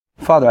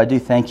Father, I do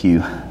thank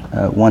you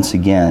once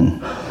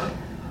again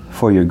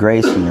for your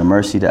grace and your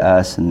mercy to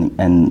us, and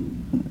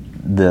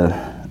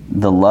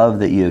the love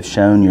that you have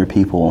shown your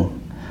people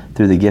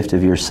through the gift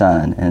of your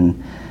Son,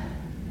 and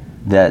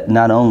that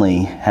not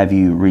only have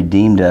you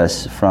redeemed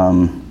us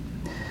from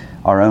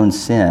our own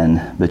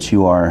sin, but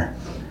you are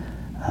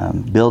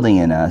building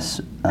in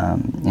us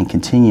and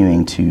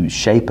continuing to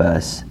shape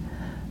us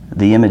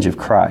the image of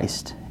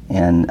Christ.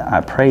 And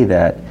I pray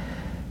that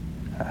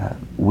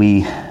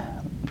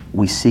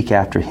we seek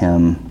after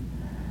Him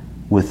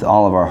with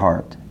all of our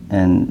heart,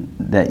 and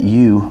that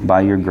you,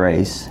 by your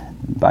grace,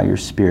 by your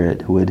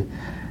Spirit, would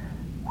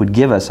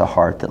give us a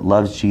heart that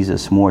loves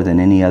Jesus more than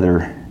any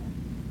other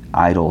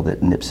idol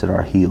that nips at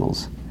our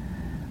heels.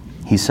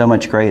 He's so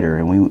much greater,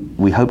 and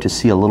we hope to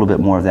see a little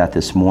bit more of that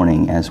this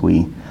morning as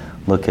we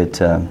look at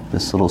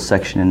this little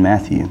section in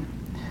Matthew.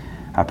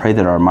 I pray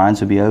that our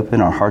minds would be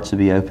open, our hearts would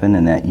be open,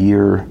 and that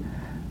your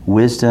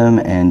wisdom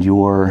and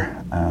your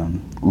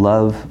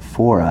love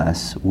for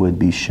us would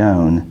be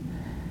shown,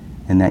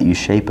 and that you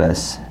shape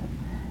us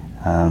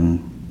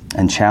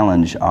and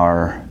challenge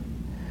our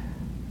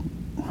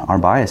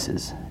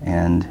biases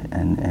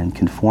and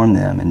conform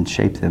them and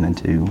shape them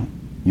into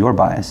your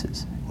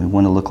biases. We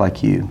want to look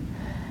like you.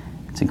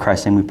 It's in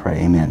Christ's name we pray.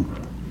 Amen.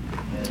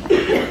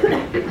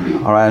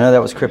 All right, I know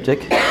that was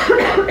cryptic,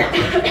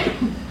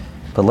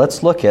 but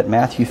let's look at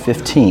Matthew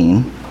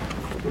 15.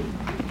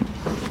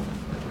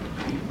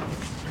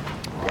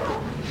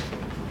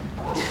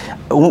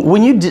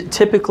 When you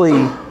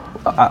typically,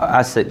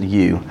 I said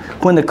you,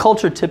 when the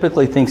culture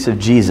typically thinks of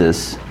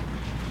Jesus,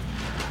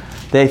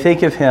 they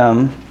think of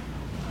him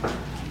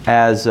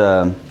as,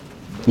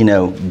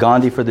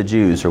 Gandhi for the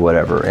Jews or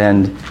whatever,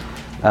 and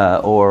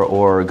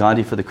or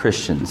Gandhi for the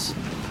Christians.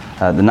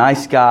 The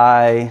nice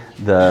guy,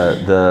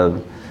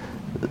 the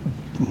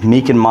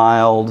meek and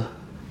mild,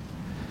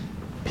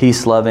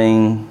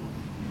 peace-loving,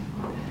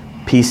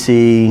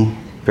 PC,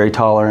 very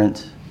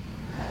tolerant.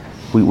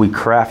 We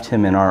craft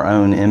him in our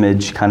own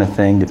image kind of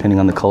thing, depending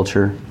on the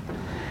culture.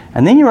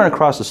 And then you run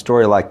across a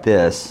story like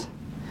this,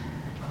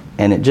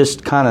 and it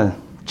just kind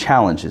of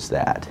challenges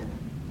that.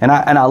 And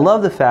I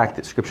love the fact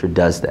that Scripture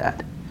does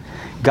that.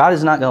 God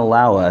is not going to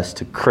allow us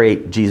to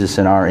create Jesus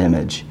in our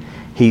image.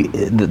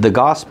 The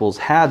Gospels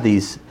have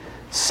these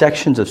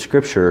sections of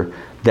Scripture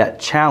that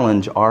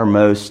challenge our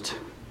most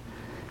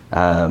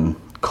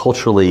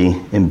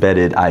culturally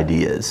embedded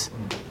ideas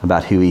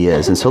about who He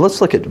is. And so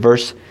let's look at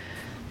verse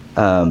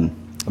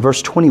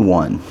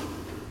 21.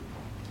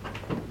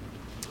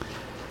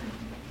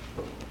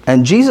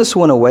 And Jesus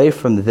went away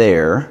from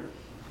there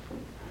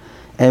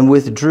and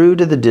withdrew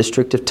to the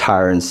district of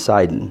Tyre and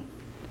Sidon.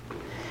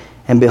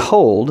 And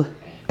behold,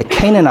 a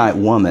Canaanite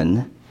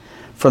woman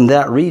from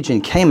that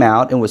region came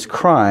out and was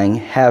crying,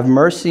 "Have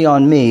mercy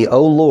on me,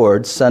 O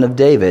Lord, Son of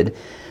David.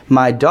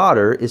 My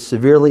daughter is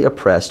severely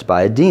oppressed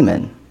by a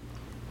demon."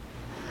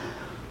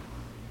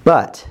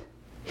 But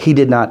he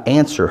did not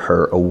answer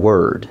her a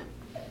word.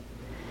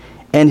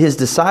 And his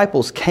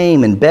disciples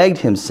came and begged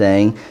him,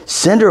 saying,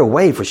 "Send her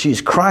away, for she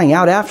is crying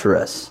out after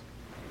us."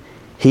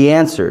 He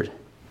answered,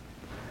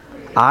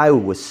 "I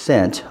was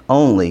sent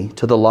only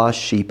to the lost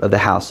sheep of the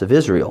house of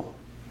Israel."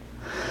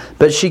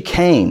 But she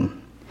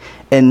came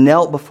and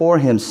knelt before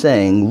him,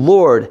 saying,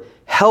 "Lord,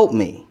 help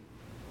me."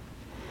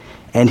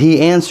 And he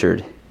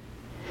answered,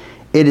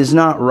 "It is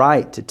not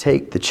right to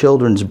take the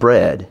children's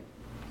bread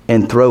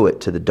and throw it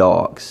to the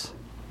dogs."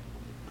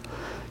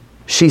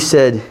 She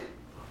said,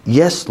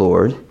 "Yes,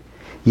 Lord,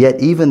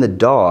 yet even the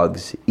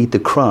dogs eat the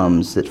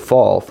crumbs that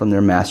fall from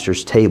their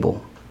master's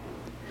table."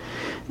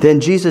 Then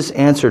Jesus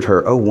answered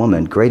her, "O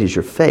woman, great is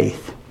your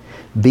faith.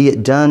 Be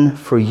it done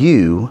for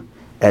you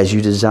as you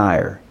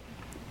desire."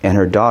 And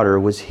her daughter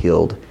was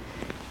healed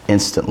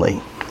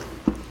instantly.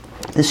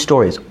 This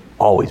story has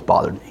always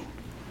bothered me.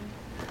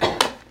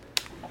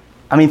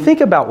 I mean,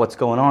 think about what's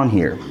going on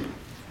here.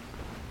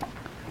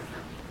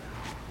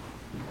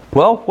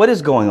 Well, what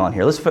is going on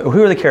here?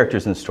 Who are the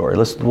characters in the story?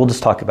 We'll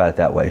just talk about it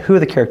that way. Who are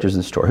the characters in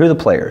the story? Who are the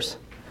players?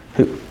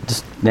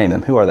 Just name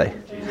them. Who are they?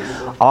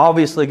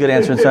 Obviously, good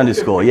answer in Sunday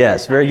school.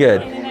 Yes, very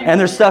good. And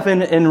there's stuff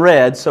in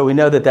red, so we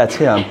know that that's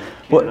him.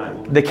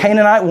 The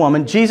Canaanite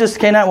woman, Jesus, the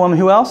Canaanite woman.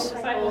 Who else?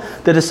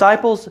 The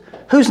disciples.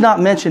 Who's not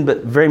mentioned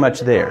but very much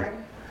there?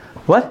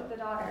 What? The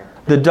daughter.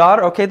 The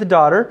daughter. Okay, the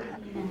daughter.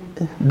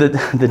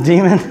 The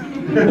demon.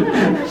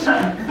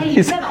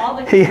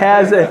 He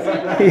has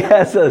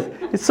a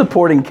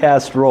supporting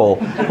cast role.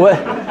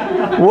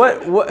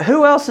 What?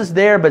 Who else is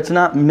there but's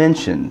not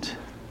mentioned?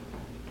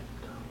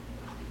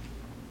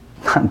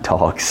 Not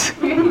dogs.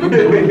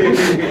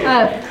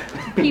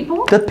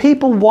 People? The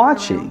people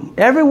watching.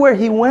 Everywhere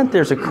he went,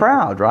 there's a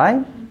crowd,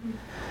 right?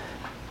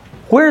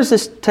 Where is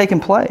this taking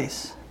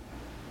place?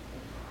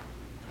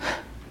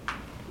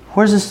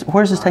 Where's this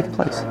taking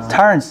place?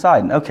 Tyre and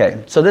Sidon.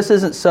 Okay, so this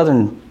isn't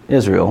southern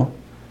Israel.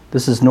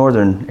 This is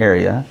northern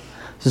area.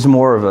 This is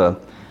more of a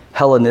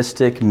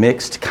Hellenistic,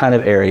 mixed kind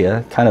of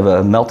area, kind of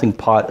a melting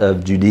pot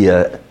of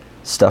Judea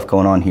stuff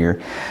going on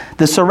here.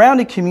 The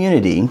surrounding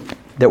community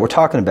that we're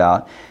talking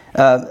about,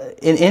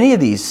 in any of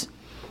these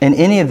in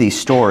any of these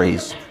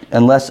stories,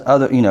 unless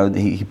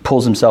he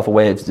pulls himself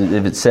away, if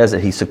it says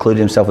that he secluded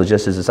himself with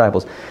just his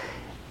disciples,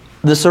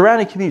 the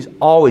surrounding community is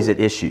always at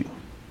issue.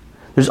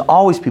 There's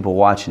always people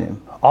watching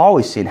him,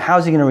 always seeing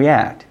how's he going to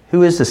react.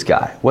 Who is this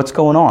guy? What's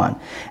going on?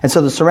 And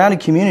so the surrounding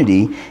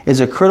community is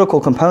a critical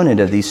component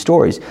of these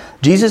stories.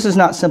 Jesus is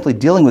not simply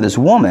dealing with this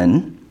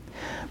woman,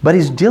 but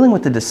he's dealing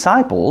with the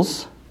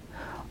disciples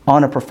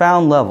on a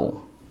profound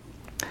level.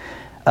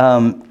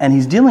 And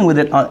he's dealing with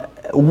it on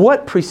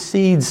what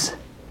precedes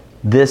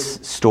this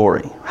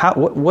story.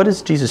 What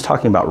is Jesus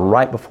talking about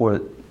right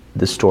before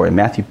this story?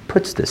 Matthew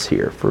puts this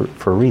here for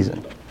a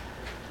reason.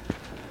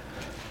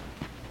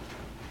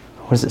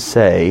 What does it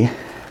say?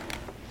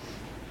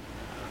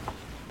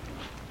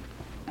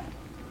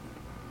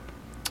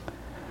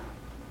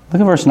 Look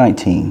at verse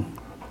 19.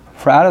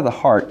 For out of the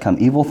heart come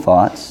evil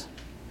thoughts,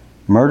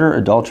 murder,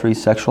 adultery,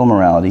 sexual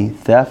immorality,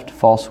 theft,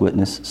 false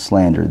witness,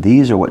 slander.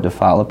 These are what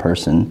defile a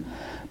person,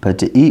 but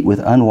to eat with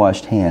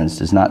unwashed hands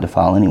does not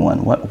defile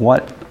anyone.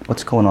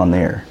 What's going on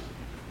there?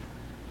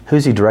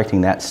 Who's he directing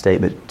that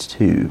statement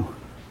to?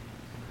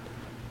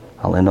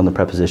 I'll end on the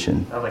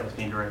preposition. Sounds like it's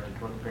being directed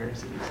toward the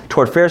Pharisees.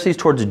 Toward Pharisees,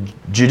 towards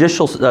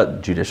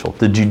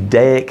the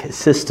Judaic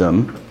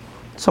system,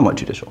 somewhat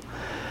judicial,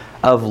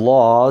 of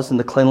laws and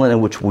the cleanliness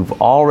in which we've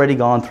already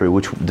gone through,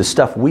 which the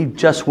stuff we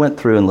just went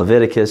through in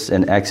Leviticus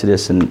and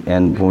Exodus, and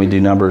when we do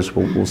Numbers,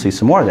 we'll see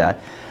some more of that.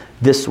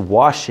 This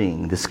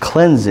washing, this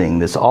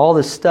cleansing, all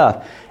this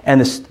stuff, and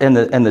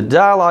the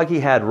dialogue he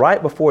had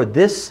right before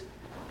this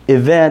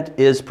event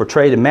is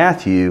portrayed in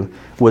Matthew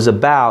was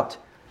about,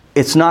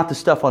 it's not the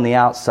stuff on the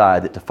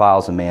outside that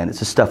defiles a man, it's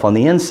the stuff on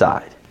the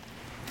inside.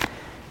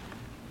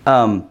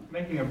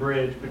 Making a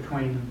bridge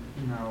between,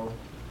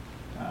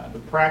 the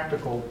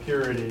practical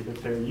purity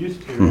that they're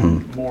used to,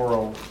 and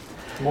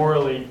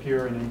morally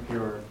pure and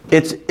impure.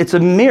 It's a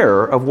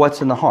mirror of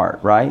what's in the heart,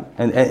 right?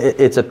 And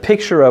it's a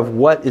picture of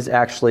what is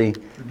actually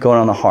going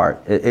on in the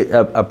heart.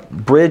 A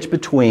bridge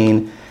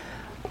between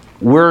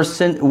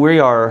we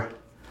are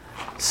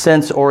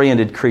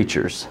sense-oriented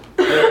creatures,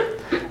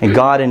 and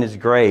God in His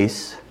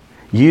grace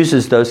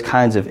uses those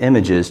kinds of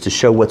images to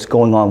show what's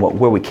going on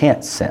where we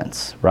can't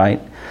sense,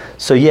 right?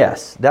 So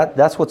yes,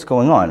 that's what's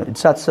going on.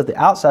 It's not stuff the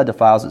outside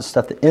defiles, it's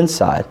stuff the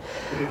inside.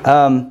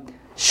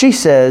 She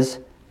says,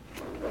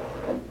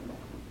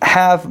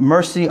 have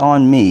mercy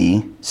on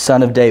me,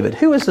 son of David.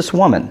 Who is this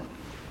woman?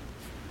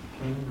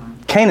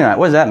 Canaanite.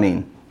 What does that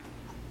mean?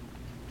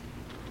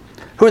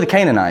 Who are the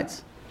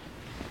Canaanites?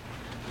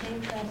 They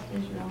oppressed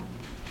Israel.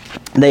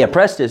 They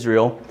oppressed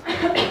Israel.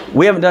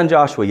 We haven't done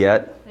Joshua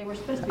yet.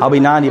 I'll be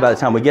 90 by the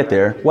time we get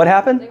there. What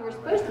happened? They were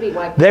supposed to be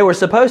wiped out. They were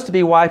supposed to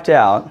be wiped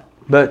out,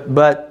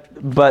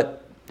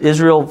 but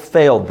Israel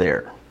failed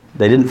there.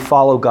 They didn't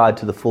follow God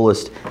to the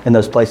fullest in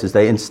those places.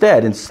 They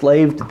instead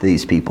enslaved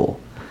these people.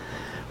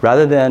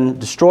 Rather than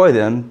destroy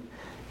them,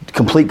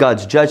 complete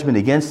God's judgment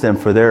against them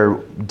for their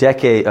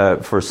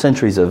for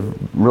centuries of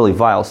really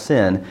vile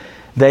sin,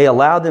 they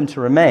allowed them to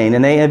remain,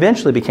 and they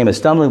eventually became a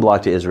stumbling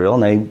block to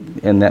Israel,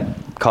 and that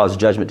caused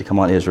judgment to come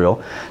on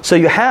Israel. So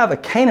you have a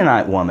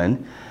Canaanite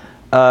woman,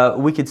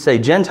 we could say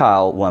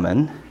Gentile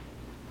woman.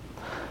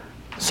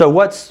 So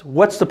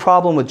what's the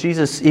problem with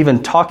Jesus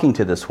even talking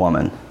to this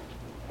woman?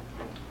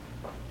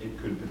 It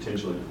could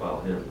potentially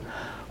defile him.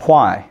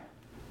 Why?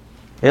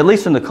 At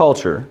least in the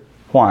culture.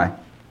 Why?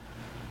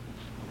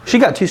 She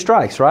got 2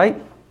 strikes,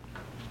 right?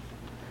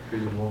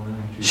 She's a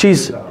woman.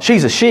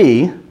 She's a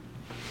she,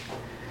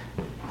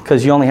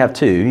 because you only have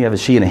 2. You have a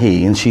she and a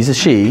he, and she's a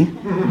she.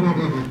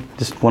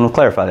 Just want to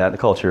clarify that in the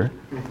culture.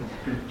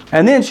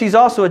 And then she's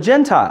also a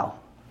Gentile.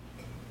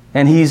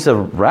 And he's a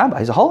rabbi,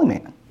 he's a holy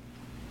man.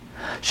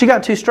 She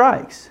got 2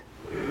 strikes.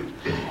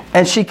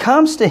 And she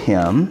comes to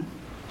him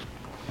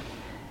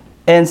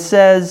and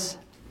says,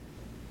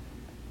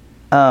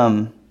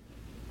 Son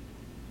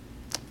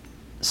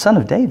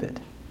of David,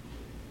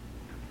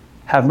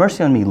 have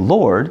mercy on me,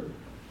 Lord,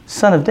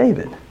 Son of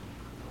David.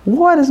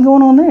 What is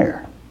going on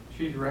there?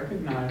 She's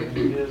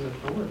recognizing his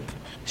authority.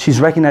 She's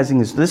recognizing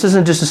this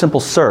isn't just a simple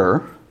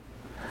sir.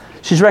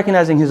 She's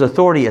recognizing his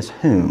authority as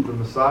whom? The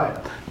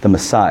Messiah. The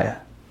Messiah.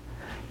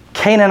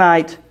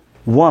 Canaanite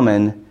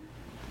woman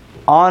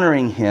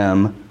honoring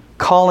him,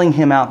 calling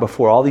him out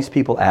before all these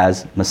people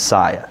as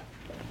Messiah.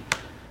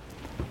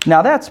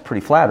 Now that's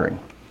pretty flattering,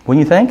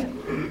 wouldn't you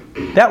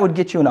think? That would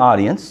get you an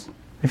audience.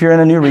 If you're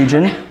in a new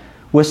region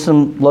with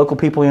some local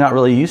people you're not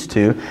really used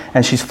to,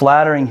 and she's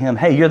flattering him,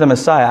 hey, you're the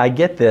Messiah, I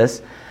get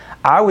this.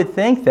 I would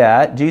think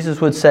that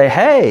Jesus would say,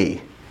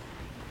 hey,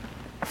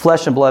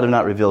 flesh and blood have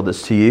not revealed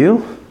this to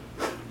you,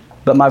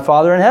 but my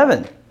Father in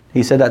heaven.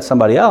 He said that to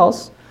somebody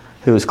else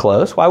who was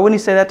close. Why wouldn't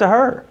he say that to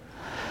her?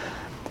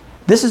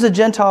 This is a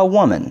Gentile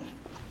woman.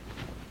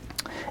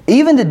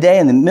 Even today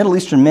in the Middle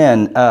Eastern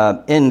men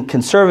in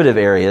conservative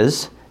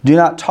areas do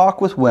not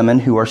talk with women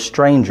who are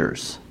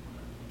strangers.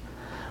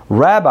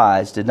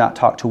 Rabbis did not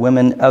talk to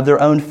women of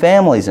their own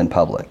families in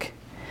public.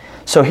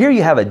 So here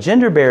you have a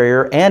gender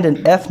barrier and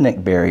an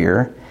ethnic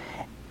barrier,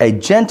 a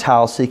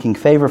Gentile seeking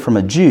favor from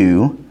a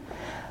Jew.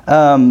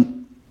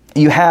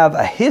 you have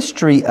a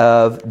history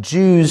of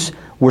Jews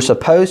were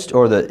supposed,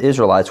 or the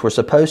Israelites were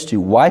supposed to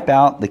wipe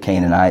out the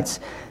Canaanites.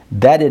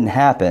 That didn't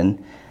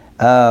happen.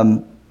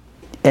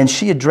 And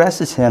she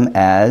addresses him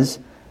as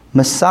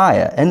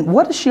Messiah. And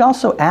what does she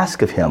also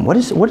ask of him? What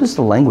is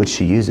the language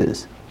she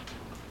uses?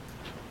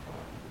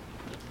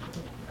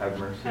 Have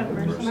mercy. Have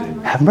mercy.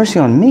 Have mercy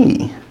on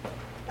me.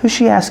 Who's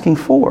she asking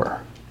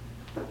for?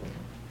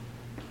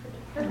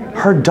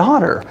 Her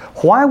daughter.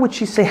 Why would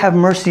she say, have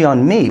mercy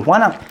on me? Why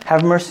not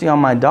have mercy on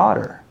my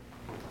daughter?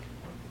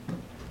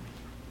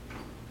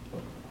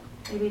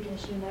 Maybe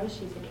because she knows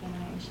she's a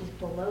Canaanite and she's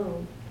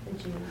below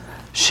the Jews.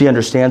 She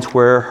understands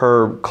where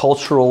her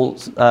cultural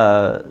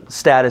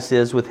status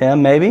is with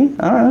him, maybe?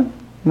 I don't know.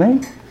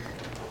 Maybe.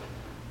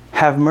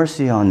 Have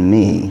mercy on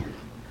me.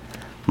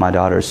 My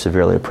daughter is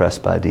severely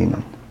oppressed by a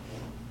demon.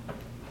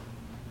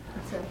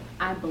 So,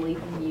 I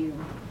believe in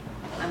you.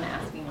 I'm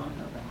asking on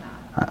her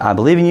behalf. I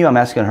believe in you. I'm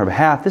asking on her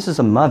behalf. This is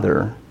a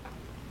mother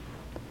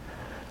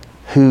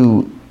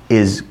who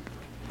is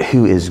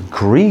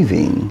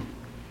grieving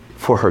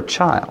for her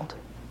child.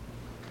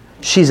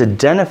 She's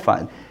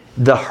identified.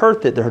 The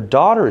hurt that her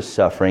daughter is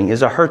suffering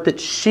is a hurt that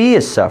she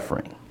is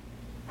suffering.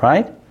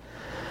 Right?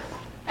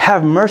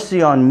 Have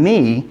mercy on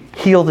me,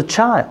 heal the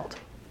child.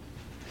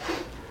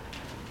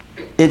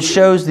 It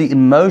shows the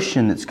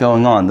emotion that's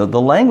going on.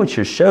 The language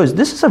here shows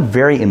this is a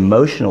very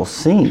emotional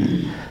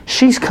scene.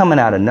 She's coming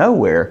out of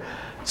nowhere.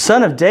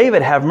 Son of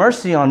David, have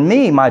mercy on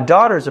me. My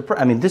daughter's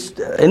this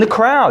in the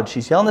crowd.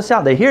 She's yelling this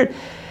out. They hear it.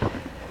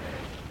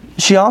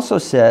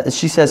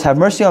 She says, have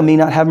mercy on me,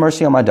 not have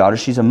mercy on my daughter.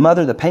 She's a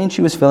mother. The pain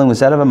she was feeling was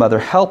that of a mother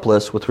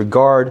helpless with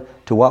regard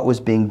to what was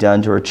being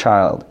done to her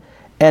child.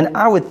 And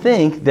I would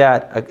think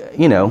that,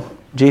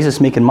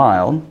 Jesus meek and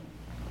mild,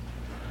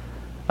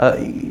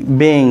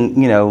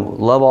 being,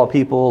 love all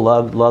people,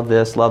 love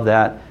this, love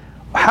that.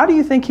 How do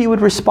you think he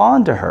would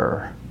respond to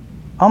her?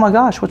 Oh my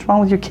gosh, what's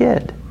wrong with your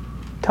kid?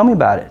 Tell me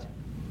about it.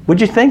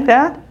 Would you think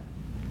that?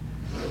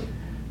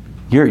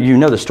 You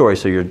know the story,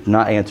 so you're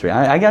not answering.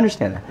 I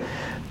understand that.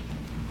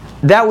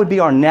 That would be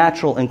our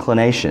natural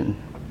inclination.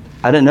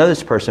 I didn't know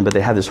this person, but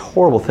they have this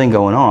horrible thing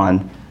going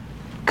on.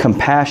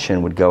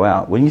 Compassion would go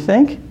out. Wouldn't you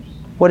think?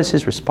 What is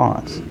his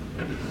response? It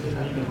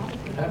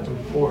happened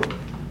before.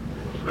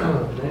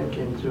 A man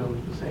came to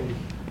him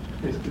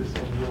basically the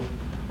same deal.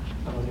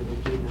 I don't think it was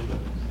demon,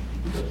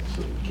 but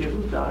the kid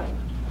was dying.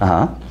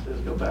 Uh-huh. He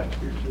says, go back,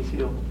 your kid's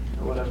healed,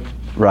 or whatever.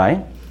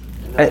 Right.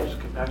 And that was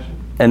compassion.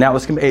 And that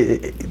was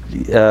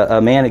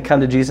a man had come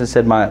to Jesus and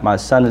said, my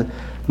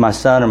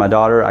son or my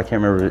daughter, I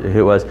can't remember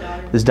who it was.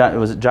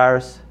 Was it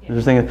Jairus?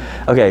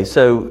 Yeah. Okay,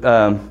 so,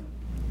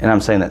 and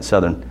I'm saying that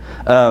Southern,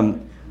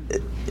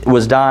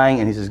 was dying,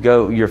 and he says,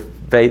 go, your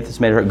faith has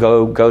made her,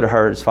 go to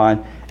her, it's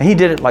fine. And he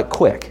did it like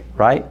quick,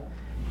 right?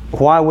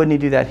 Why wouldn't he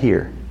do that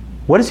here?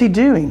 What is he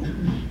doing?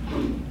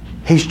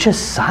 He's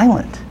just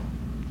silent.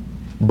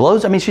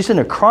 She's sitting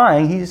there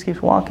crying, he just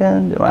keeps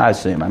walking. Well, I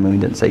assume, he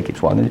didn't say he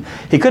keeps walking.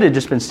 He could have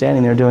just been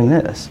standing there doing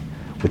this,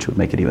 which would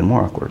make it even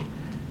more awkward.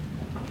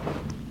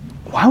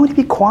 Why would he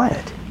be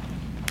quiet?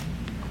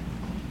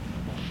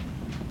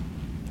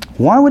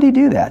 Why would he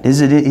do that? Is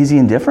he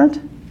indifferent?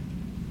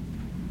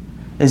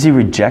 Is he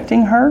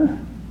rejecting her?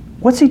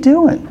 What's he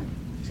doing?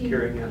 He's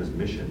carrying out his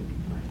mission.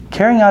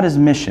 Carrying out his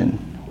mission.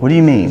 What do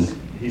you mean?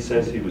 He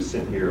says he was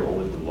sent here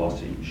only for the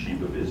lost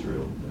sheep of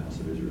Israel, the house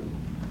of Israel.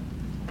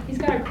 He's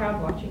got a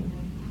crowd watching him.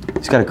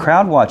 He's got a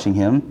crowd watching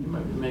him. You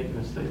might be making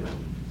a statement,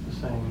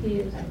 just saying. He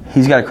is.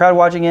 He's got a crowd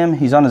watching him.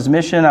 He's on his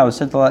mission. I was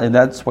sent to.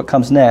 That's what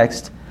comes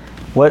next.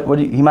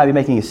 He might be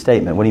making a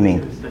statement. What do you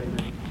mean? A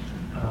statement,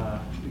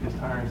 because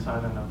Tyre and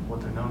Sidon of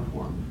what they're known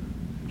for,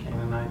 the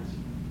Canaanites.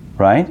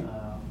 Right.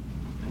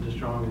 And just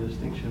drawing a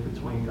distinction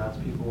between God's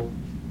people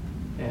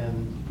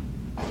and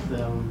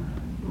them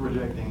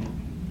rejecting it.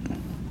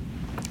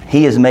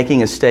 He is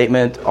making a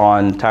statement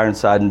on Tyre and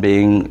Sidon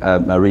being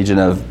a region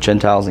of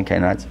Gentiles and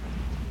Canaanites.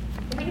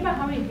 Think about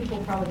how many people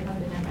probably come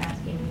to him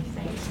asking these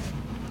things.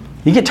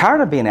 You get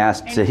tired of being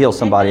asked to heal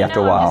somebody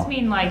after a while.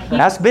 I just mean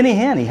Ask Benny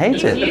Hinn. He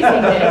hates he's it. using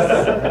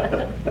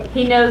this.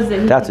 He knows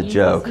that That's a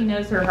joke. He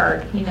knows her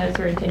heart. He knows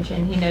her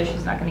intention. He knows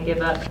she's not going to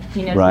give up.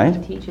 He knows Right. he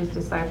can teach his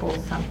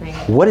disciples something.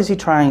 What is he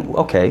trying?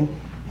 Okay.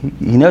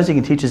 He knows he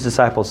can teach his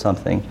disciples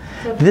something.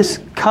 So This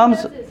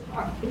comes...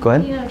 If Go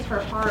ahead. he knows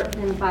her heart,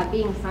 then by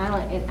being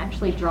silent, it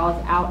actually draws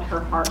out her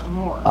heart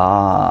more.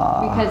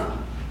 Because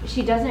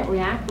she doesn't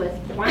react with,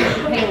 why aren't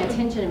you paying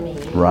attention to me?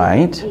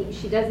 Right.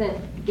 She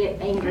doesn't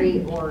get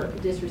angry or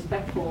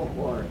disrespectful,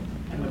 or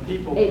And the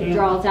people it can't-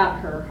 draws out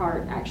her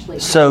heart, actually.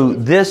 So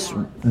this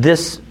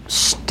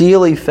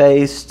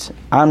steely-faced,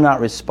 I'm not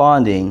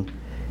responding,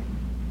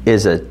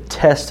 is a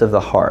test of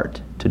the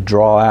heart to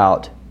draw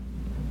out.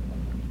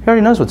 He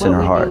already knows what's in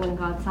her heart. What we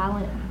do when God's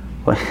silent.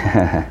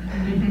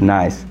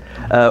 Nice.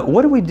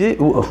 What do we do?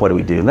 What do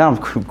we do? Now I'm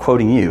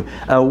quoting you.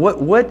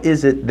 What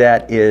is it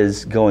that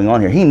is going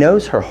on here? He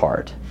knows her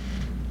heart,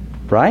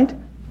 right?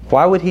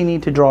 Why would he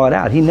need to draw it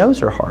out? He knows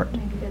her heart.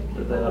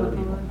 But that ought to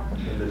be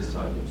in the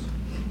disciples.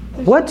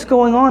 What's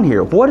going on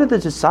here? What are the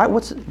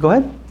disciples? Go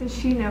ahead. Does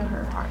she know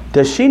her heart?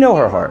 Does she know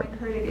her heart?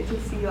 Her to get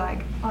to see,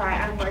 like, all right,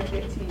 I'm worth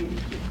it to you.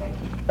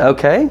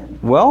 Okay.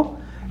 Well,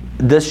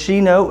 does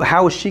she know?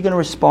 How is she going to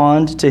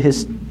respond to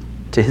his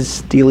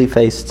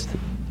steely-faced,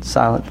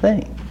 silent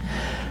thing?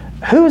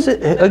 Who is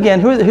it? Again,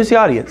 who's the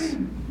audience?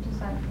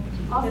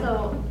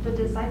 Also, the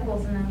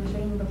disciples in the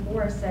reading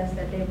before says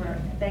that they were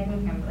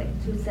begging him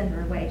to send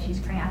her away. She's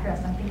crying after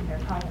us. I think they're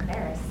probably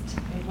embarrassed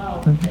as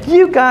well.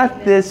 You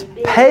got this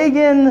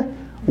pagan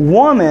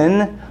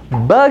woman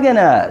bugging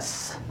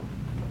us.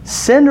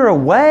 Send her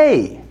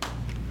away.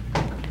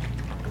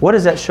 What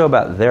does that show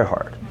about their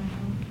heart?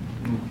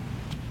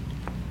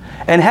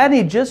 And hadn't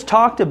he just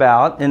talked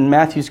about in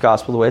Matthew's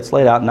Gospel, the way it's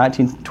laid out in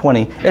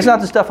 19:20, it's not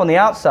the stuff on the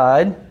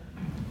outside,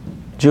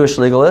 Jewish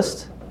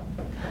legalist.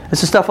 It's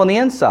the stuff on the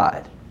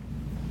inside.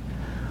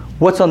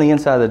 What's on the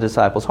inside of the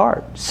disciples'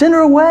 heart? Send her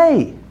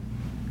away.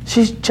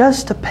 She's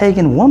just a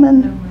pagan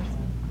woman.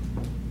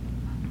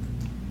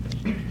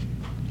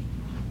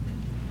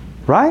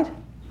 Right?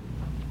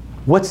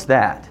 What's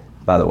that,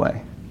 by the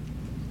way?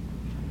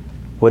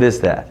 What is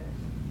that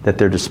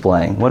they're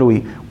displaying?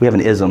 We have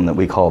an ism that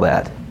we call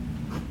that.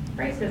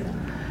 Racism.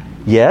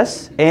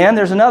 Yes, and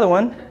there's another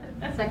one.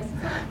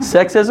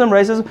 Sexism,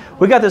 racism.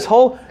 We got this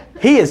whole...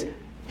 He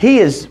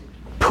is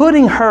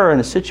putting her in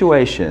a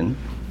situation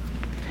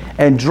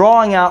and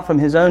drawing out from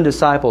his own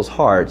disciples'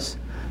 hearts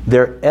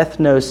their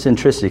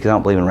ethnocentricity, because I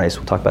don't believe in race.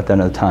 We'll talk about that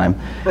another time.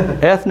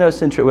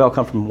 Ethnocentricity. We all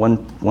come from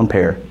one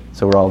pair,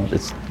 so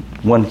it's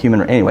one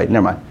human. Anyway,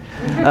 never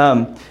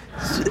mind.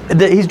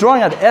 He's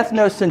drawing out the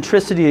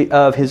ethnocentricity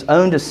of his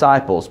own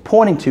disciples,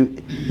 pointing to,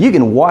 you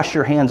can wash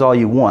your hands all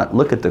you want.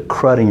 Look at the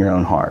crud in your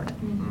own heart.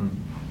 Mm-hmm.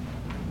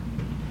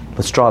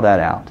 Let's draw that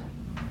out.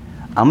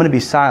 I'm going to be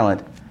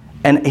silent.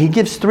 And he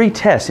gives 3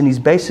 tests, and he's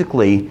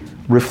basically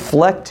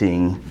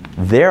reflecting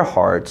their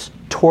hearts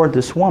toward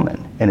this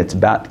woman. And it's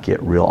about to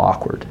get real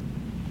awkward.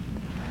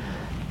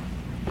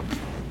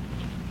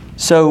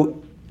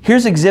 So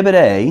here's Exhibit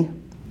A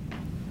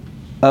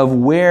of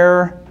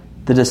where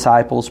the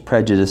disciples'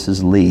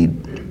 prejudices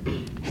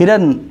lead. He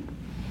doesn't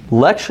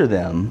lecture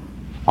them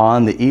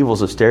on the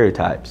evils of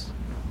stereotypes.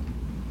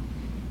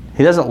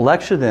 He doesn't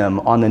lecture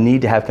them on the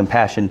need to have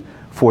compassion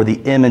for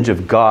the image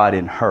of God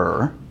in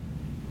her,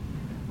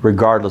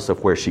 regardless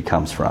of where she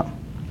comes from.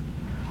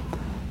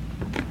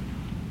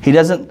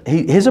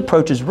 His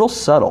approach is real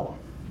subtle.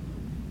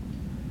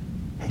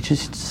 He's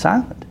just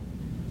silent.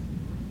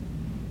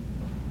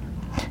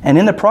 And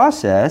in the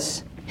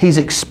process, he's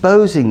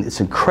exposing this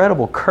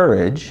incredible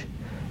courage.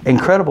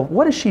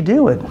 What is she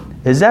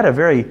doing? Is that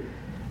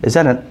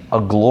a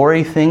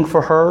glory thing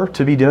for her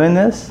to be doing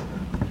this?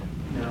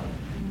 No.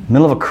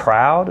 Middle of a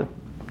crowd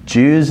of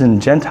Jews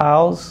and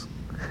Gentiles?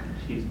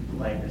 She's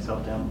laying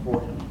herself down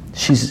before him.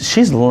 She's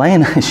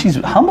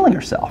humbling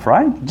herself,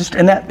 right? Just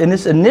in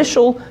this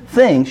initial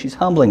thing, she's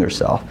humbling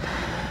herself.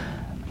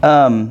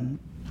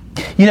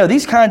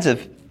 These kinds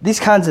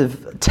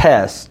of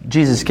tests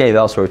Jesus gave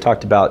elsewhere. We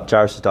talked about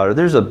Jairus' daughter.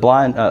 There's some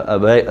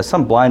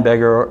blind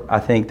beggar, I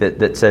think,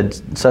 that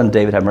said, "Son of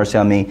David, have mercy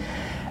on me."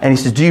 And he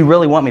says, "Do you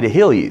really want me to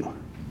heal you?"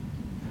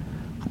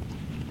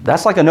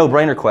 That's like a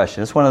no-brainer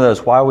question. It's one of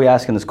those, why are we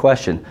asking this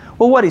question?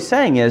 Well, what he's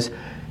saying is,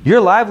 your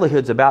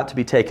livelihood's about to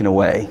be taken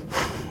away.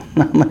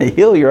 I'm going to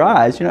heal your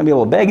eyes. You're not going to be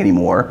able to beg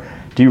anymore.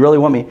 Do you really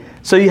want me?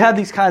 So you have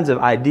these kinds of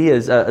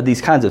ideas,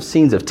 these kinds of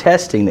scenes of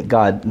testing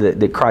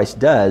that Christ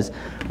does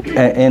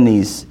in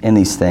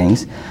these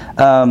things.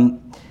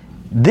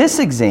 This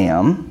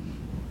exam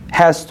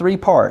has 3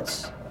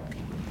 parts,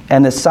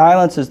 and the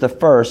silence is the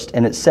first,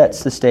 and it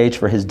sets the stage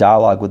for his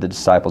dialogue with the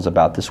disciples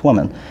about this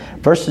woman.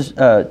 Verses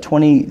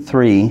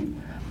 23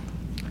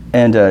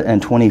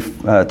 and 20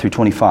 through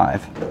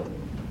 25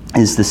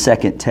 is the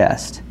second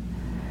test.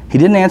 He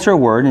didn't answer a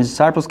word, and his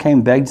disciples came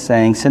and begged,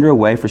 saying, "Send her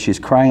away, for she is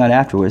crying out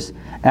after us."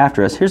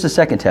 Here's the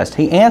second test.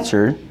 He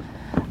answered,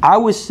 "I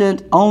was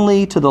sent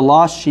only to the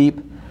lost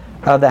sheep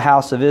of the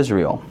house of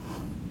Israel."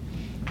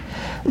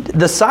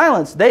 The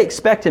silence, they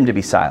expect him to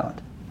be silent,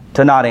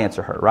 to not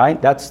answer her,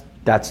 right? That's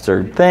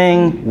their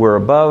thing. We're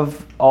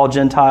above all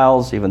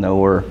Gentiles, even though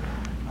we're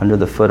under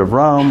the foot of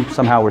Rome.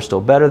 Somehow we're still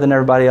better than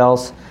everybody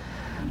else.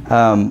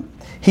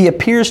 He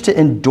appears to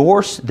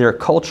endorse their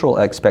cultural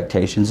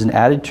expectations and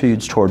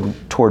attitudes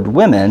toward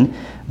women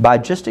by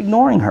just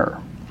ignoring her.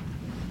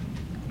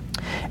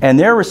 And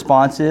their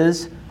response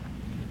is,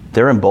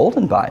 they're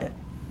emboldened by it.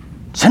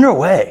 Send her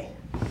away,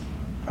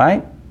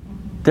 right?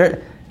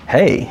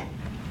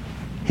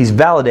 He's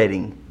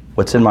validating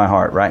what's in my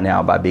heart right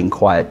now by being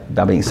quiet,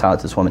 by being silent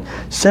to this woman.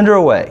 Send her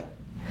away.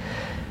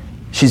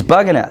 She's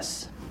bugging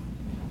us.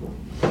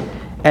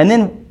 And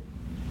then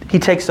he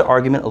takes the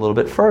argument a little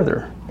bit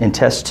further in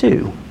test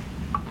 2.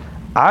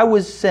 I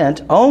was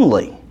sent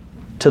only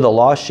to the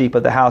lost sheep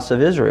of the house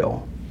of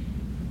Israel.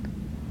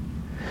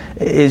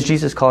 Is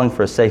Jesus calling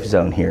for a safe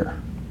zone here?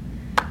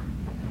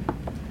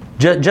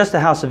 Just the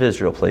house of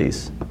Israel,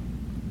 please.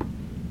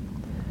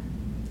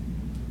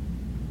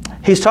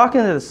 He's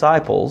talking to the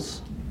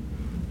disciples,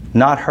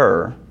 not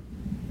her,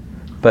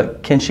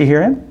 but can she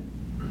hear him?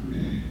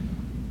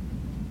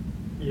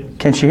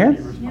 Can she hear She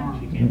him?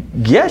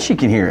 responds. Yes, she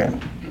can hear him.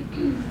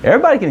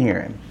 Everybody can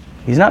hear him.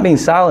 He's not being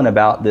silent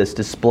about this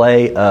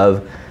display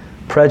of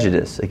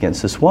prejudice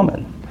against this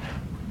woman.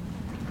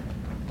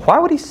 Why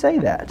would he say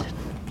that?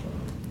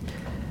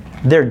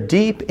 They're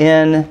deep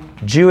in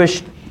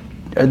Jewish...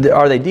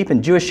 Are they deep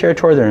in Jewish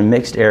territory? They're in a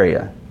mixed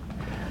area.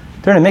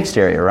 They're in a mixed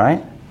area,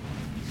 right?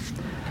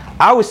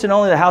 I was in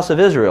only the house of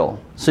Israel.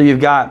 So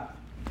you've got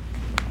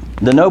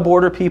the no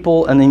border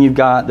people, and then you've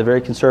got the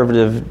very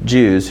conservative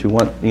Jews who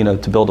want,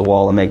 to build a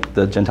wall and make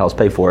the Gentiles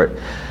pay for it.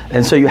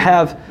 And so you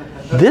have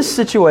this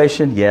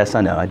situation. Yes,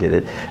 I know, I did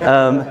it.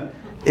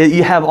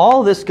 You have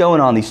all this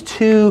going on, these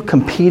two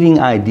competing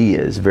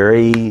ideas,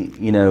 very,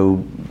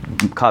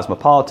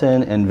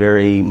 cosmopolitan and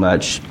very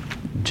much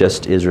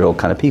just Israel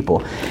kind of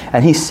people.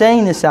 And he's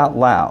saying this out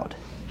loud.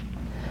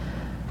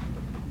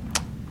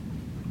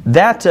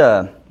 That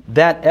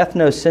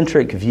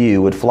ethnocentric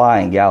view would fly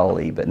in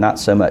Galilee, but not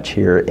so much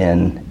here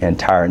in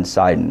Tyre and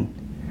Sidon.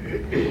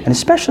 And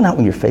especially not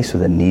when you're faced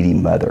with a needy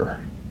mother.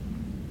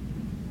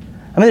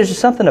 I mean, there's just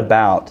something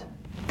about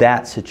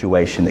that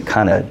situation that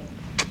kind of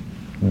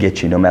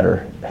gets you no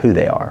matter who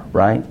they are,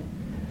 right?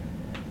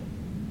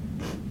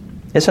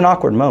 It's an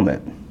awkward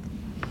moment.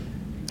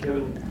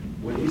 Kevin,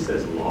 when he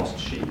says lost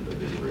sheep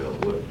of Israel,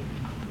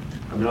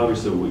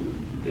 obviously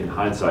in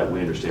hindsight we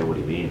understand what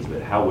he means,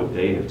 but how would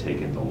they have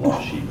taken the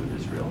lost sheep of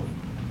Israel?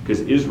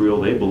 Because Israel,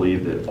 they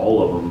believe that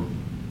all of them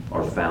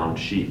are found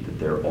sheep, that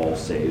they're all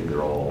saved,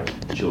 they're all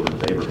children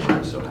of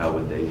Abraham, so how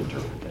would they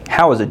interpret that?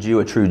 How is a Jew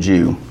a true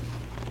Jew?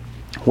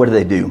 What do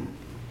they do?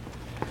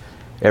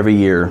 Every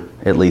year,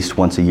 at least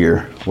once a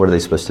year, what are they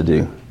supposed to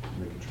do?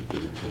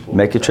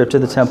 Make a trip to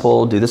the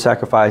temple, do the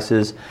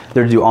sacrifices.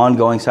 They're to do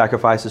ongoing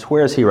sacrifices.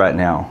 Where is he right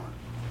now?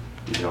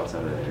 He's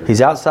outside that area.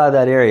 He's outside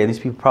that area. These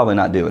people are probably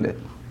not doing it,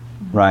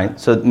 right?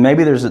 So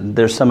maybe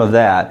there's some of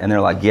that, and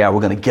they're like, yeah, we're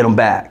going to get them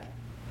back.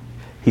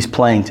 He's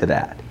playing to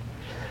that.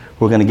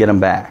 We're going to get them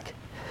back.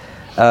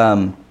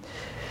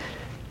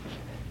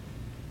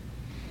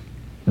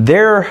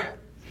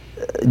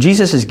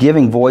 Jesus is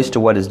giving voice to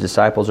what his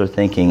disciples are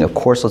thinking. Of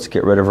course, let's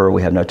get rid of her.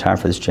 We have no time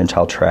for this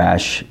Gentile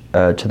trash.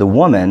 To the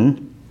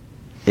woman,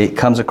 it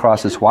comes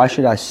across as, why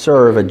should I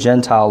serve a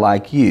Gentile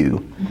like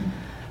you?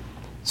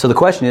 So the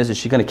question is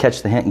she going to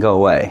catch the hint and go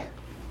away?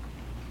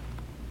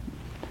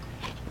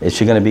 Is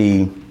she going to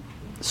be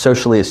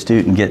socially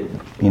astute and get,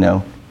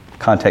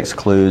 context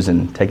clues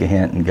and take a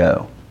hint and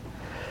go?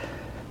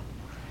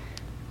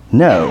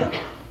 No.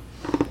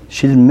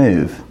 She didn't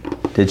move,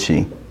 did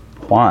she?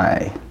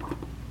 Why?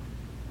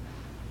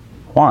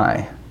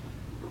 Why?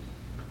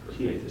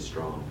 Faith is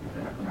strong.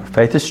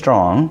 Faith is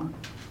strong.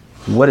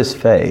 What is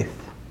faith?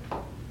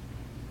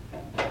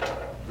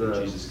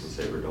 Jesus can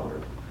save her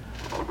daughter.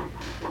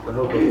 The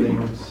hope of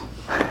things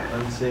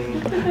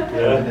unseen.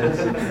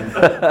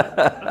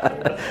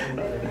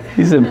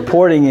 He's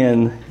importing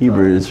in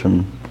Hebrews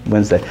from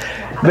Wednesday.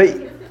 But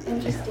It's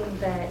interesting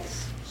that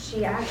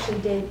she actually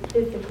did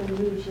physically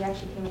leave. She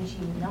actually came and she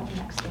knelt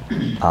next to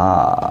him.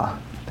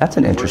 That's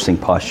an interesting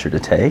posture to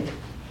take.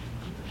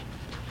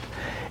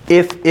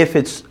 If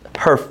it's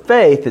her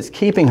faith that's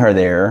keeping her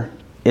there,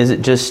 is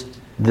it just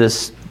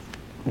this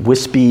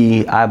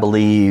wispy, I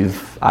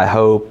believe, I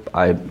hope,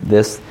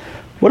 this?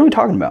 What are we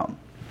talking about?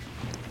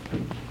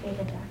 Faith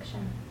is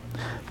action.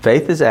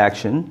 Faith is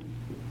action.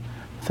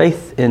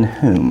 Faith in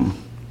whom?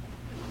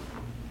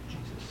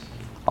 Jesus.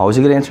 Always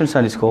a good answer in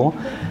Sunday school.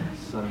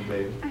 Son of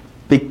David.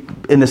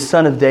 In the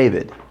Son of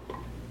David.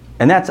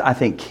 And that's, I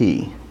think,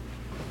 key.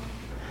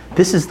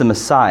 This is the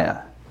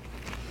Messiah.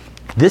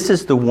 This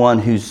is the one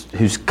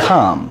who's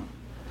come.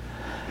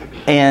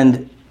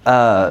 And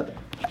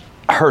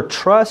her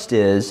trust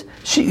is,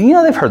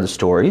 they've heard the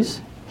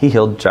stories. He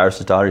healed Jairus'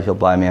 daughter, he healed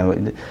blind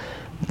man.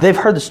 They've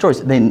heard the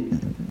stories.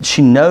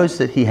 She knows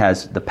that he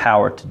has the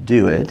power to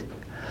do it.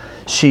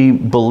 She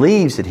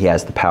believes that he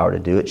has the power to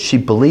do it. She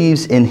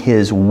believes in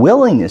his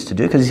willingness to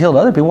do it because he's healed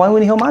other people. Why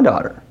wouldn't he heal my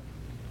daughter?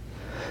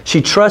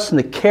 She trusts in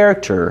the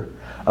character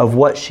of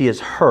what she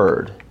has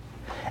heard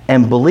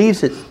and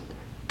believes it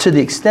to the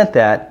extent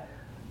that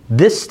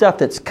this stuff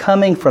that's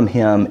coming from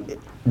him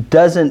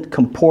doesn't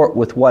comport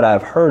with what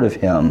I've heard of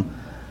him.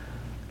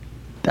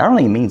 I don't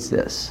think he means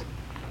this.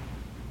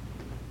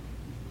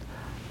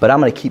 But I'm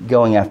going to keep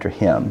going after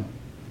him.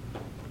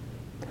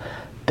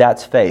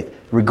 That's faith.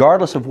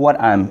 Regardless of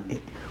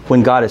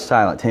when God is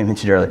silent, Tim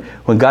mentioned earlier,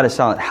 when God is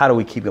silent, how do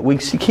we keep going? We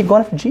keep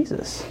going after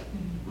Jesus.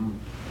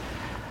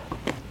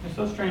 It's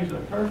so strange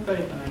that her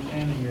faith and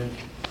understanding is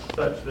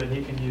such that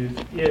he can use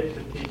it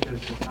to teach his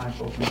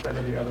disciples instead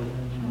of the other way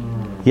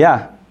around.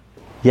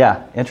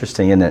 Yeah.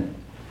 Interesting, isn't it?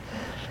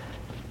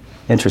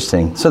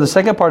 Interesting. So the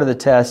second part of the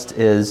test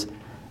is,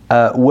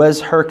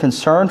 was her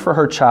concern for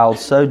her child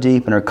so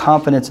deep and her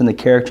confidence in the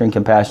character and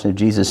compassion of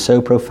Jesus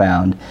so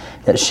profound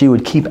that she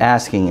would keep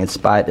asking in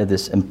spite of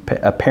this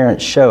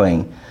apparent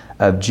showing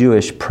of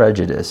Jewish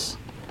prejudice?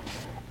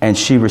 And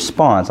she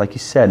responds, like you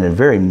said, in a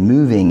very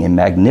moving and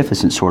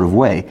magnificent sort of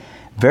way.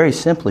 Very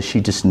simply, she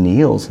just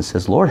kneels and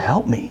says, Lord,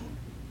 help me.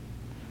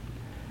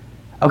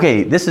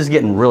 Okay, this is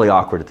getting really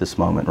awkward at this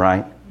moment,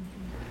 right?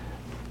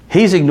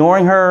 He's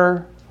ignoring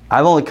her.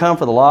 I've only come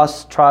for the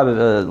lost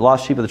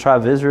sheep of the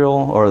tribe of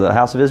Israel, or the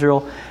house of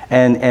Israel.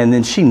 And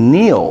then she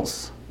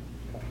kneels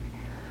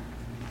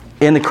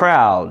in the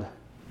crowd.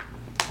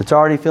 It's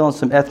already feeling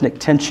some ethnic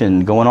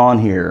tension going on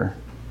here.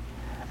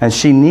 And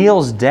she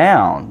kneels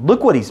down.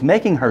 Look what he's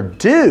making her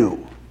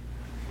do.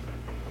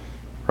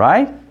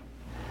 Right?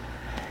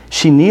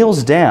 She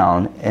kneels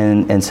down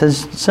and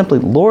says simply,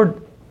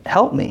 Lord,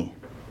 help me.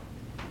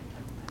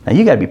 Now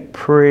you got to be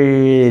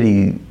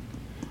pretty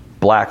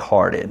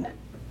black-hearted.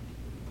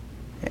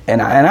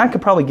 And I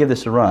could probably give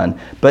this a run,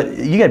 but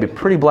you got to be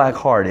pretty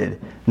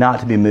black-hearted not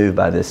to be moved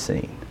by this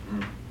scene,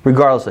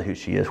 regardless of who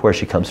she is, where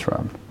she comes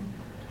from.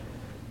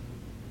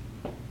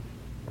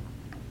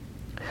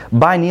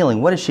 By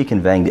kneeling, what is she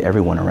conveying to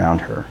everyone around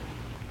her?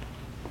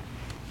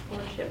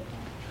 Lordship.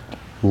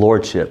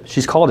 Lordship.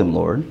 She's called him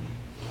Lord.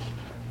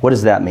 What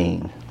does that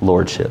mean,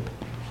 lordship?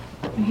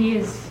 He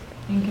is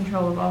in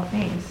control of all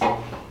things.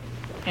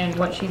 And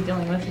what she's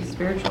dealing with is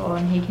spiritual,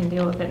 and he can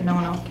deal with it. No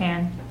one else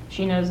can.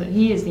 She knows that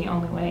he is the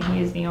only way. He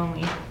is the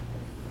only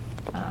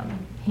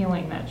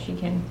healing that she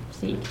can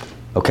seek.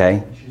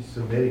 Okay. She's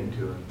submitting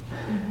to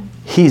him.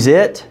 He's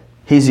it.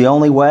 He's the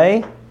only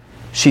way.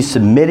 She's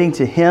submitting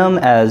to him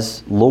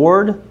as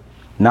Lord,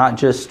 not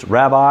just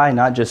Rabbi,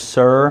 not just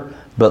Sir,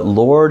 but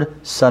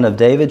Lord, Son of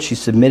David. She's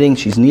submitting,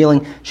 she's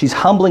kneeling, she's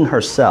humbling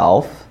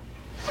herself.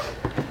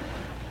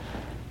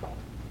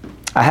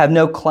 I have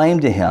no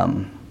claim to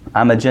him.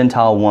 I'm a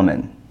Gentile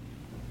woman.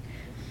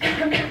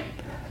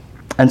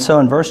 And so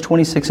in verse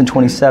 26 and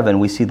 27,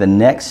 we see the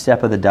next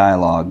step of the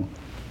dialogue.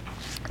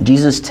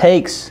 Jesus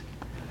takes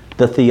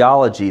the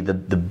theology, the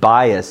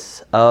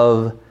bias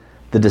of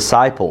the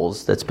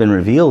disciples that's been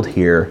revealed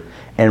here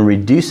and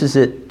reduces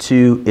it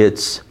to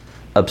its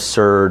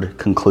absurd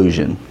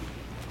conclusion.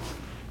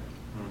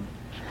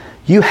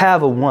 You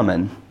have a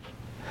woman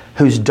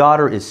whose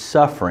daughter is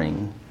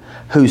suffering,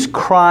 who's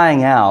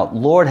crying out,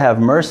 Lord, have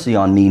mercy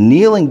on me,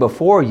 kneeling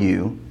before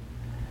you.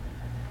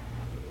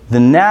 The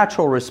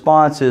natural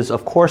response is,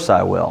 of course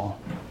I will.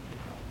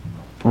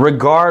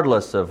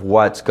 Regardless of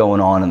what's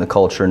going on in the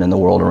culture and in the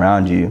world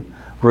around you,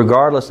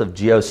 regardless of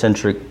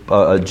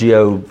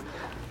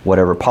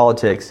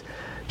politics,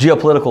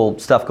 geopolitical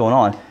stuff going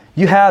on,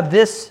 you have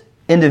this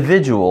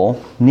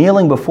individual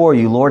kneeling before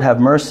you, Lord, have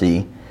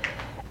mercy.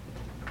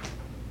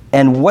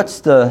 And what's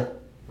the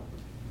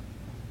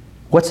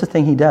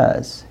thing he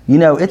does? You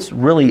know, it's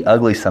really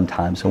ugly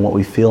sometimes when what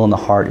we feel in the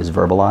heart is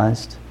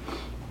verbalized.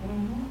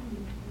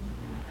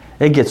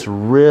 It gets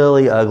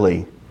really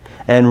ugly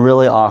and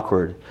really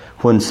awkward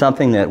when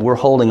something that we're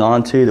holding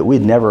on to that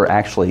we'd never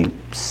actually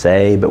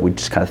say, but we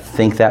just kind of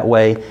think that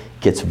way,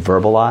 gets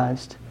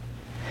verbalized.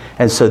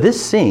 And so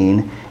this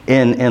scene,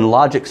 in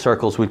logic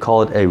circles, we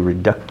call it a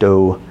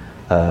reductio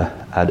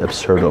ad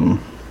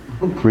absurdum.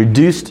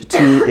 Reduced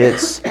to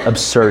its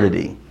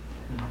absurdity.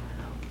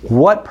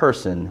 What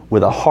person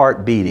with a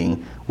heart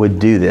beating would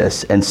do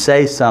this and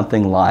say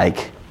something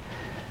like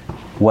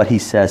what he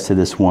says to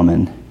this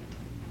woman?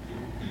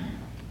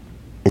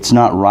 It's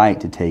not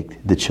right to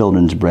take the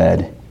children's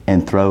bread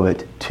and throw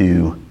it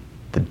to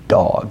the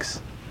dogs.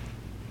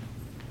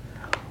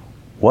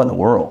 What in the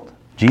world?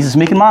 Jesus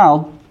meek and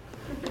mild.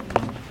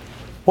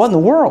 What in the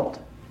world?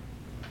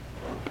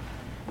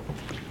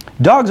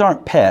 Dogs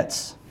aren't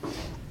pets.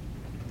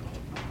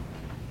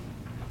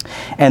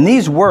 And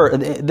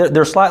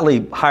they're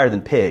slightly higher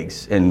than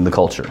pigs in the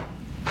culture.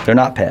 They're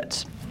not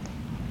pets.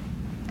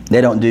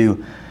 They don't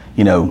do,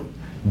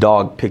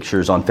 dog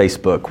pictures on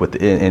Facebook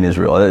in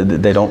Israel.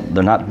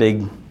 They're not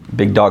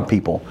big dog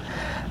people.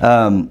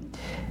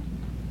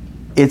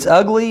 It's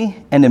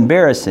ugly and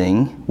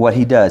embarrassing what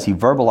he does. He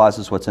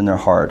verbalizes what's in their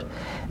heart.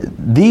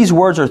 These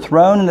words are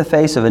thrown in the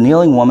face of a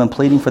kneeling woman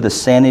pleading for the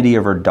sanity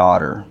of her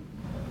daughter.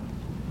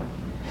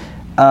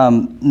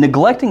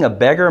 Neglecting a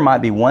beggar might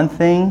be one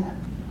thing,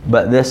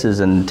 but this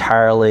is an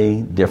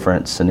entirely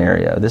different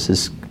scenario. This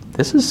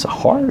is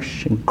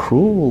harsh and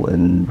cruel,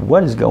 and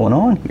what is going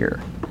on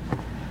here?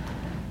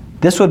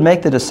 This would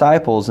make the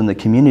disciples and the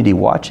community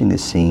watching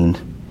this scene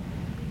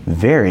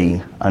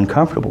very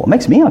uncomfortable. It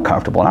makes me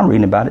uncomfortable, and I'm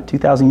reading about it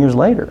 2,000 years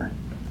later.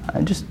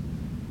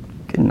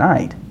 Good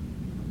night.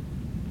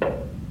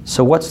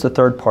 So what's the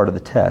third part of the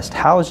test?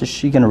 How is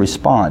she going to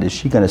respond? Is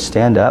she going to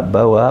stand up,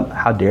 bow up?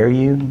 How dare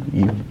you,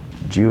 you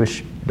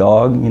Jewish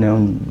dog?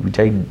 We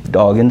take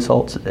dog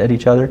insults at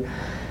each other.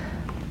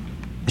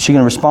 Is she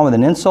going to respond with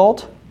an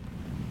insult?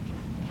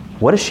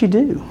 What does she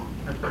do?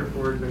 I think the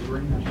word is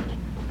agreement.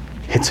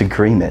 It's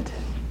agreement.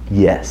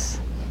 Yes.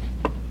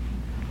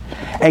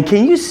 And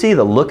can you see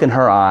the look in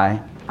her eye?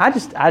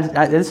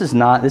 This is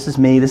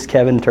me, this is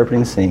Kevin interpreting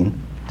the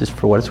scene, just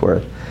for what it's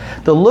worth.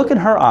 The look in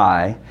her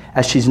eye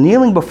as she's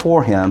kneeling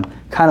before him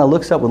kind of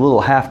looks up with a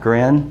little half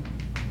grin.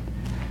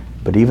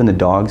 But even the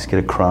dogs get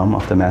a crumb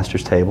off the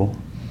master's table.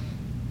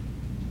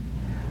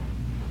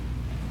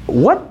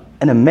 What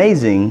an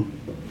amazing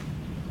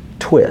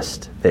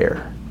twist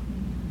there.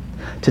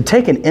 To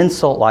take an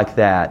insult like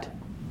that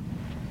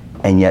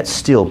and yet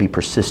still be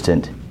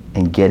persistent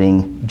in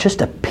getting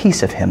just a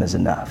piece of him is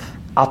enough.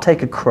 I'll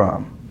take a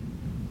crumb.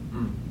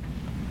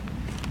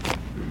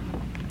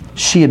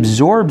 She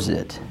absorbs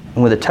it,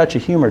 and with a touch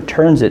of humor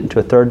turns it into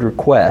a third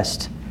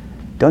request.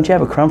 Don't you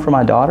have a crumb for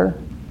my daughter?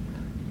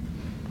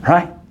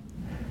 Right?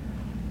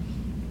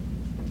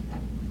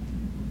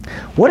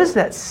 What does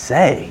that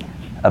say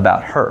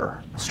about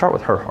her? Let's start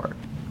with her heart.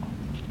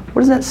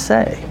 What does that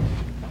say?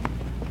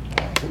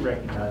 She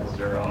recognizes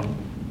her own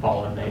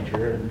fallen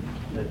nature and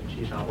that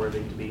she's not worthy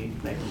to be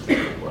making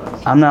something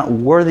less. I'm not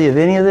worthy of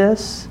any of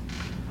this.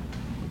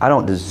 I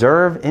don't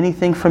deserve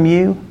anything from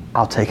you.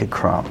 I'll take a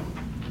crumb.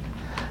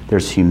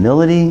 There's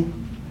humility.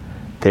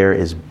 There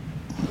is,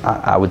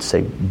 I would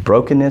say,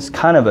 brokenness,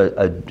 kind of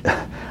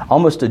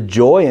almost a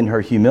joy in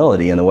her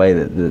humility in the way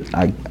that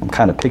I'm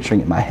kind of picturing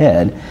it in my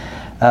head.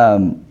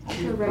 A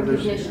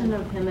recognition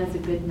of him as a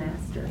good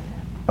master.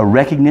 A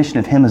recognition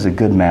of him as a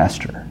good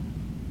master,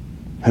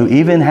 who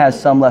even has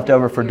some left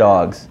over for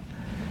dogs.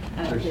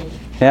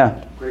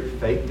 Yeah. Great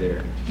faith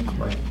there,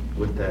 like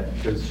with that,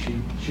 because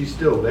she's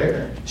still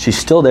there. She's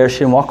still there. She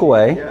didn't walk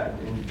away. Yeah,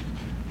 and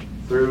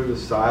through the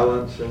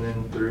silence, and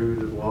then through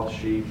the lost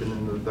sheep, and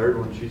then the third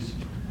one, she's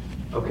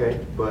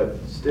okay, but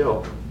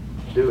still,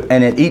 do it.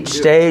 And at each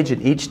stage,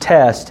 at each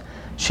test,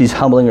 she's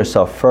humbling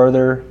herself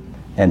further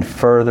and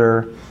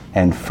further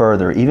and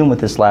further. Even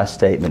with this last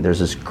statement, there's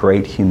this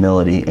great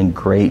humility and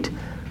great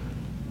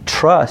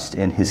trust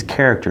in his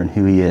character and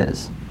who he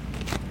is.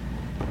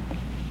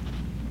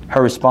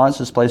 Her response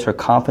displays her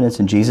confidence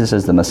in Jesus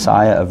as the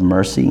Messiah of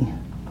mercy,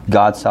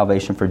 God's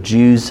salvation for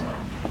Jews,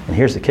 and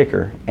here's the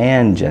kicker,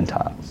 and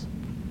Gentiles.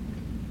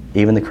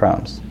 Even the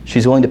crumbs.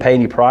 She's willing to pay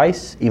any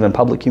price, even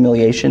public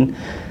humiliation,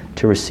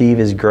 to receive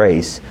his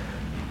grace,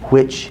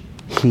 which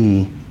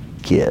he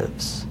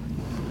gives.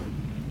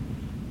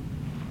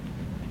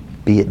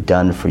 Be it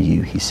done for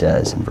you, he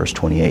says in verse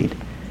 28.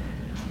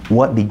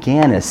 What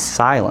began as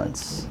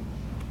silence,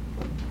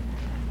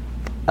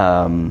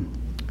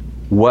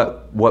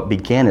 what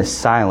began as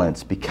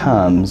silence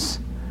becomes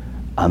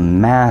a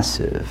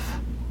massive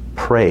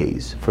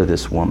praise for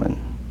this woman.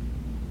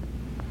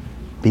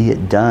 Be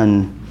it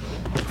done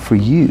for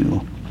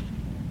you.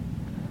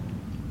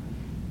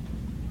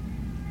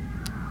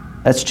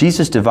 That's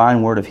Jesus'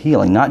 divine word of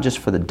healing, not just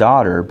for the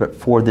daughter, but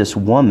for this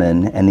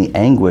woman and the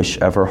anguish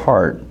of her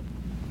heart.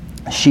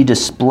 She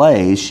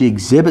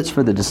exhibits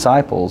for the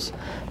disciples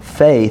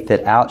faith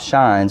that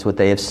outshines what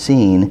they have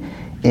seen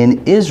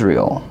in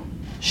Israel.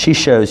 She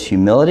shows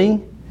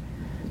humility,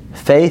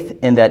 faith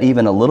in that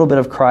even a little bit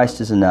of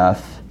Christ is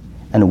enough,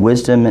 and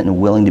wisdom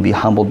and willing to be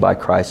humbled by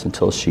Christ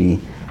until she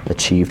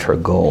achieved her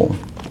goal.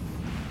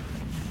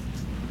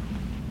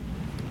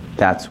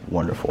 That's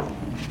wonderful.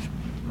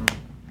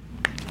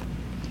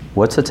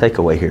 What's the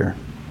takeaway here?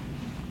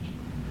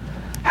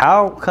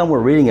 How come we're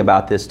reading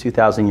about this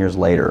 2,000 years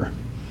later?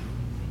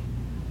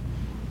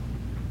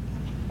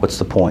 What's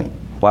the point?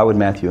 Why would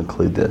Matthew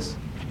include this?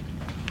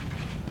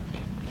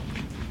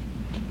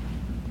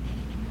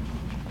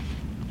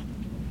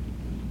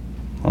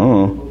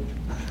 Oh.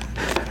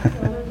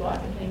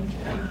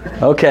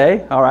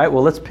 Okay, all right.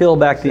 Well, let's peel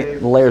back the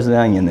layers of the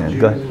onion then.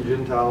 Go ahead. Jews and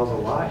Gentiles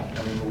alike.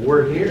 I mean,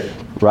 we're here.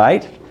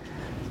 Right?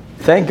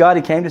 Thank God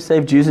he came to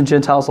save Jews and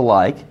Gentiles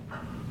alike.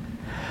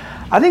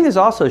 I think this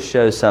also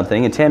shows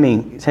something, and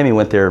Tammy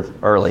went there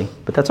early,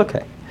 but that's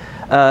okay.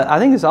 I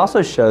think this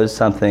also shows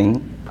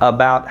something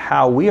about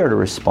how we are to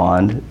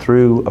respond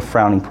through a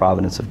frowning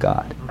providence of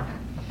God.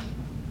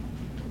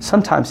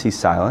 Sometimes he's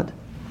silent.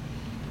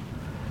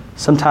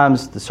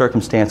 Sometimes the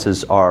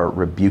circumstances are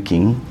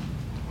rebuking,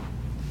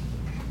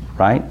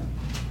 right?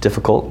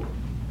 Difficult.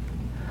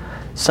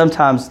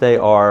 Sometimes they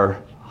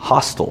are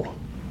hostile.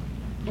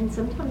 And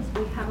sometimes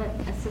we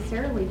haven't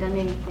necessarily done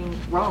anything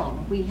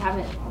wrong.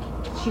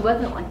 She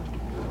wasn't like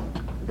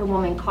the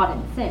woman caught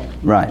in sin.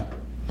 Right.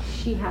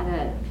 She had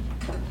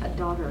a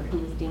daughter who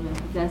was demon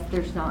possessed.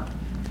 There's not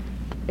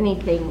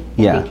anything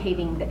Yeah.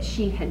 indicating that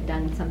she had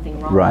done something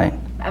wrong. Right.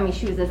 I mean,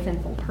 she was a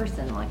sinful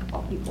person, like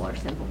all people are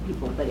sinful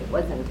people, but it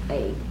wasn't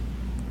a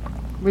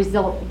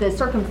result. The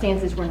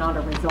circumstances were not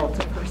a result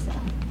of her sin,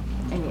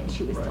 and yet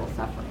she was still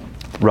suffering.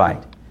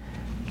 Right.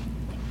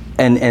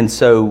 And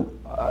so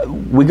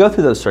we go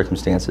through those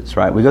circumstances,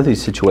 right? We go through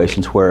these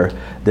situations where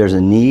there's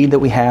a need that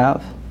we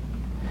have,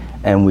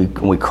 and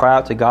we cry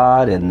out to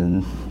God,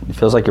 and it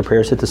feels like your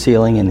prayers hit the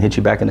ceiling and hit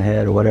you back in the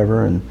head or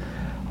whatever, and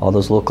all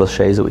those little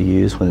cliches that we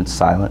use when it's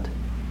silent.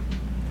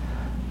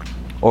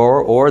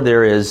 Or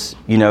there is,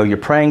 you're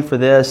praying for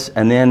this,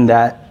 and then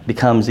that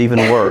becomes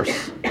even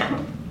worse.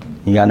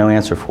 You got no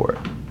answer for it.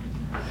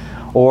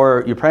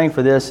 Or you're praying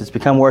for this, it's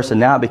become worse, and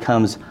now it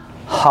becomes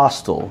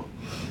hostile.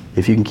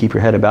 If you can keep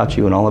your head about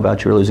you and all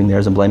about you are losing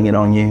theirs and blaming it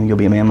on you, you'll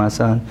be a man, my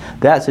son.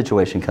 That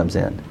situation comes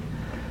in.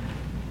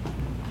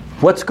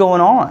 What's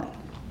going on?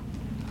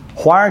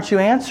 Why aren't you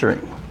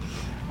answering?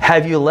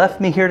 Have you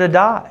left me here to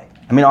die?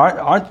 I mean,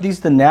 aren't these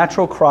the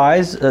natural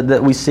cries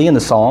that we see in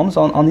the Psalms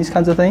on these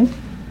kinds of things?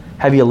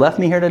 Have you left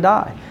me here to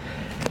die?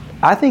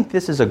 I think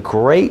this is a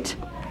great,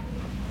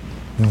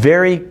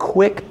 very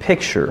quick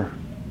picture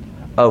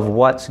of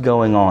what's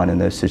going on in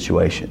those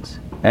situations.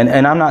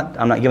 And I'm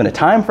not giving a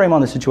time frame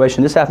on the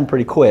situation. This happened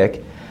pretty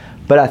quick,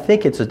 but I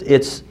think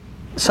it's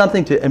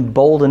something to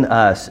embolden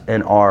us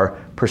in our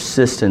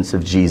persistence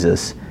of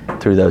Jesus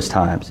through those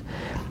times.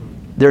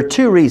 There are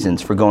two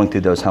reasons for going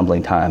through those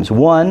humbling times.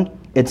 One,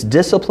 it's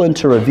discipline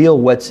to reveal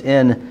what's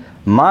in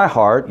my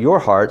heart, your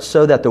heart,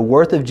 so that the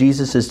worth of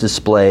Jesus is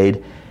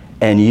displayed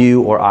and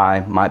you or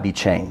I might be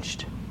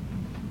changed.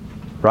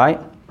 Right?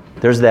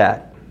 There's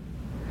that.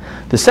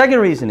 The second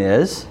reason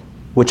is,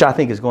 which I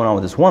think is going on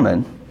with this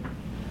woman,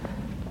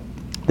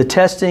 the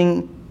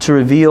testing to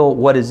reveal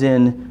what is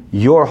in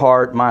your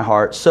heart, my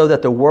heart, so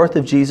that the worth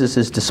of Jesus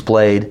is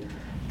displayed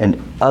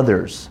and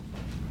others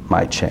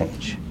might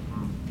change.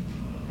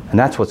 And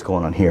that's what's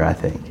going on here, I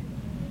think.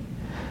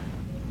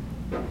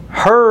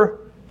 Her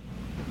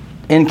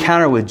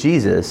encounter with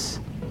Jesus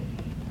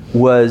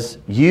was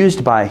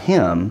used by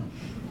him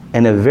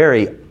in a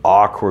very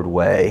awkward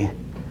way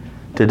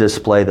to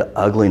display the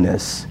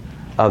ugliness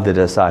of the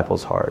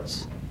disciples'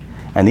 hearts.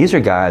 And these are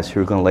guys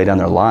who are going to lay down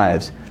their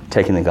lives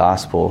taking the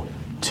gospel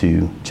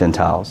to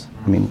Gentiles.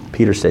 I mean,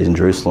 Peter stays in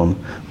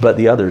Jerusalem, but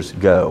the others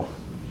go.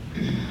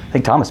 I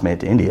think Thomas made it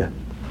to India.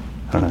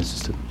 I don't know, it's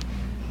just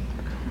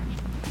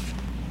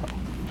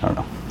I don't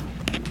know.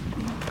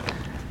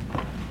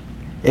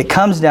 It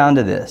comes down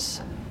to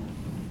this.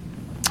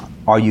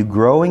 Are you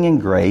growing in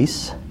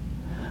grace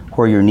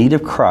where your need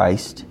of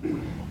Christ,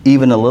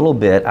 even a little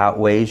bit,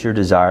 outweighs your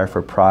desire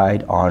for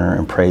pride, honor,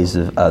 and praise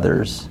of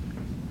others?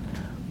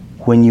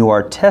 When you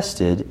are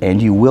tested,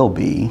 and you will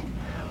be,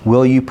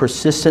 will you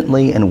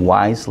persistently and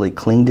wisely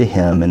cling to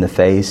him in the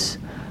face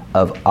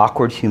of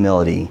awkward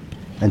humility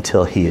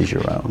until he is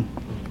your own?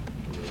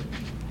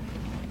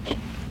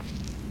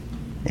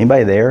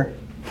 Anybody there?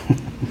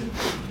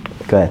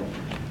 Go ahead.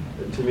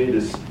 To me,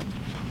 this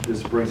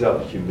brings out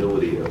the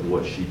humility of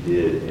what she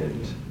did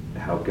and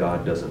how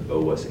God doesn't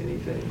owe us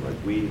anything.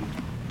 Like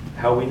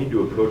how we need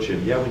to approach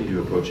him. Yeah, we need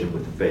to approach him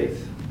with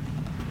faith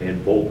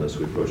and boldness.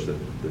 We approach the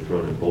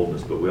throne in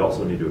boldness, but we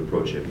also need to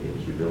approach him in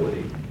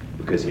humility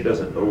because he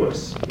doesn't owe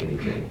us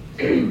anything.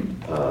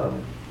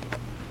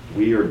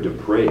 We are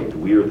depraved.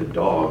 We are the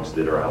dogs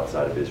that are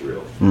outside of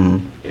Israel.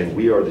 Mm-hmm. And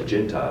we are the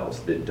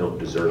Gentiles that don't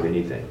deserve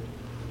anything.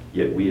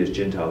 Yet we as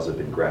Gentiles have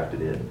been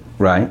grafted in.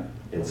 Right.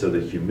 And so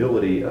the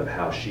humility of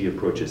how she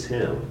approaches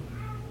him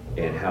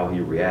and how he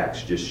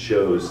reacts just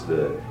shows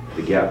the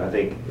gap. I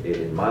think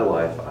in my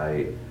life,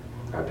 I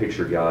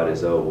picture God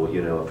as,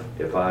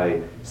 if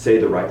I say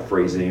the right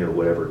phrasing or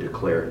whatever,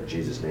 declare it in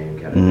Jesus' name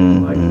kind of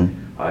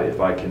thing. Like, if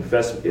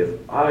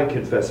I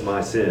confess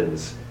my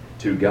sins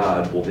to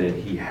God, well then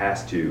he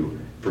has to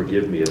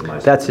forgive me of my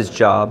sins. That's his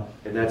job.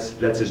 And that's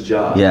his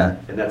job. Yeah.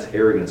 And that's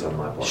arrogance on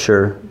my part.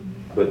 Sure.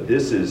 But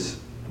this is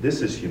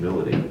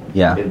humility.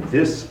 Yeah. And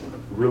this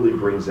really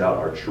brings out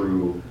our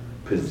true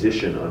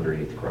position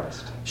underneath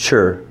Christ.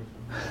 Sure.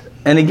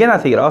 And again, I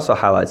think it also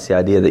highlights the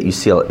idea that you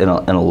see in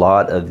a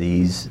lot of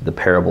the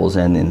parables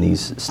and in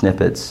these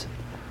snippets.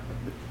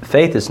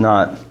 Faith is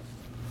not,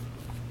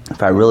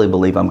 if I really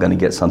believe I'm going to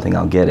get something,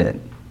 I'll get it.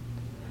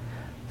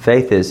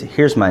 Faith is,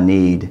 here's my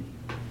need,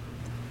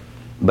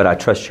 but I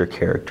trust your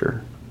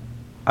character.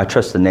 I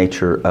trust the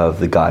nature of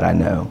the God I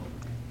know.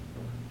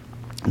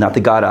 Not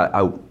the God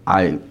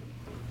I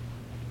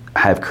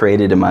have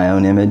created in my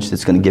own image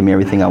that's going to give me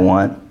everything I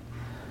want,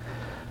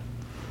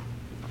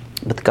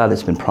 but the God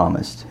that's been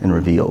promised and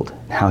revealed,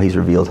 how he's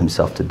revealed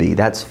himself to be.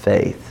 That's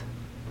faith.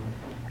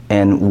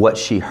 And what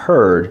she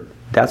heard,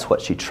 that's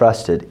what she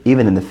trusted,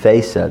 even in the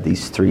face of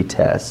these 3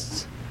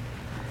 tests.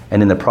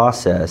 And in the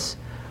process,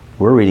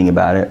 we're reading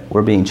about it,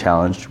 we're being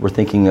challenged, we're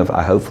thinking of,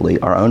 hopefully,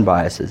 our own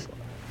biases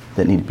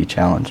that need to be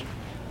challenged.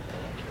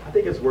 I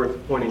think it's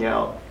worth pointing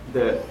out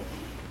that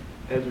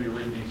as we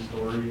read these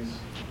stories,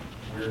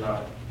 we're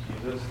not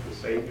Jesus, the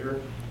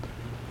Savior,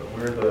 but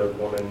we're the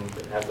woman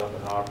that has nothing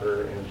to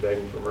offer and is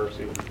begging for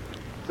mercy.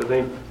 So I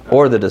think,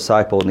 or the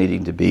disciple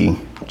needing to be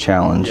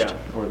challenged. Yeah,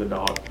 or the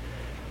dog,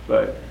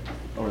 or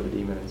the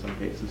demon in some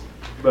cases.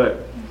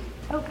 But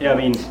yeah, I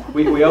mean,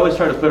 we always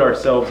try to put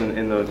ourselves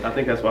in the. I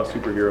think that's why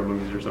superhero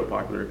movies are so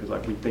popular, because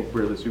like we think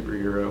we're the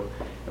superhero,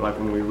 and like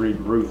when we read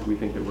Ruth, we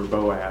think that we're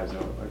Boaz,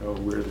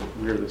 we're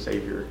the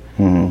Savior.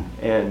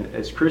 Mm-hmm. And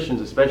as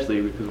Christians,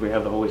 especially because we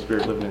have the Holy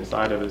Spirit living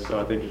inside of us, so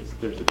I think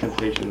there's a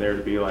temptation there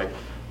to be like,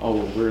 oh,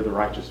 well, we're the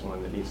righteous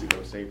one that needs to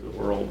go save the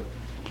world.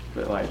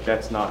 But like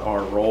that's not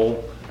our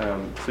role.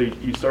 So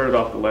you started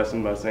off the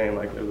lesson by saying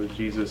like it was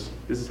Jesus.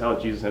 This is how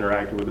Jesus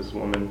interacted with this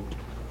woman.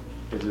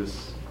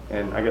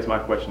 And I guess my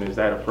question is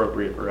that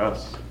appropriate for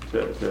us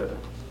to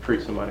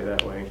treat somebody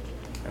that way?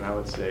 And I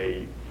would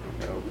say,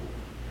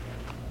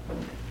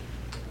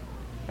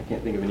 I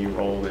can't think of any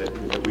role that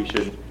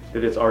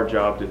it's our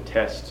job to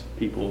test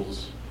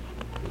people's,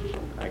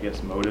 I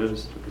guess,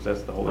 motives, because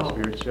that's the Holy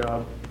Spirit's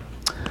job.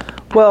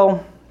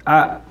 Well,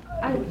 go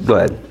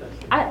ahead.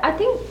 I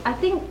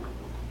think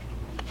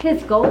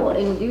his goal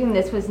in doing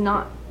this was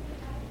not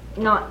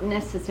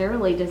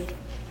necessarily just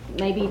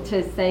maybe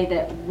to say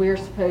that we're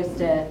supposed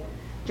to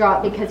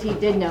draw, because he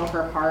did know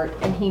her heart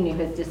and he knew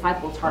his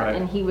disciples' heart, right.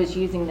 And he was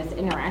using this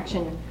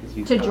interaction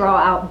to draw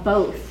out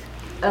both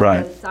of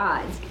right. those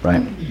sides.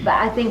 Right. But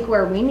I think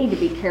where we need to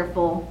be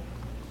careful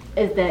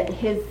is that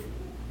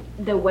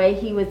the way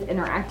he was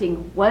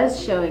interacting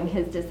was showing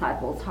his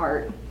disciples'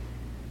 heart,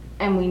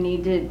 and we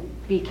need to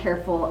be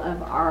careful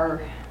of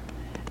our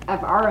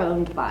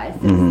own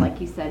biases,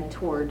 like you said,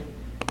 toward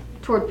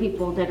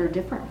people that are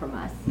different from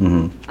us.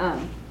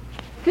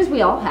 Because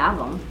we all have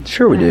them.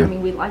 Sure we do. I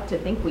mean, we like to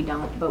think we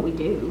don't, but we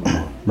do.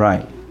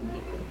 Right.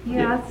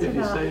 If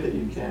you say that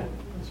you can't,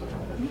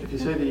 if you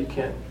say that you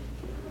can't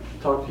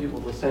talk to people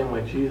the same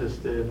way Jesus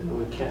did, then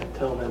we can't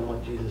tell them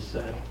what Jesus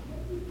said.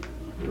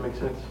 Does that make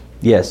sense?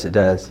 Yes, it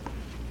does.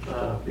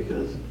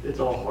 Because it's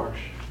all harsh.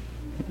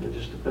 It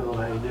just depends on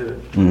how you do it.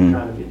 If you're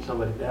trying to beat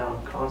somebody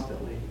down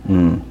constantly,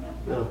 then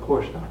of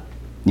course not.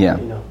 Yeah.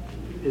 You know,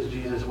 is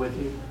Jesus with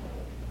you?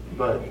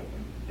 But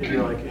if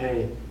you're like,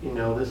 hey, you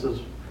know, this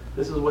is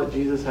what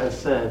Jesus has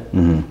said.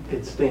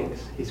 It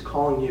stinks. He's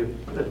calling you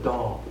a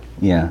dog.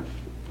 Yeah.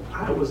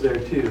 I was there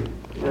too.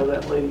 You know,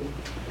 that lady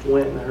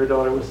went and her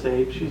daughter was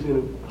saved. She's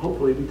going to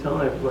hopefully be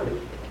telling everybody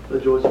the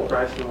joys of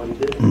Christ and what he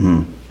did.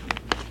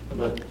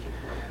 But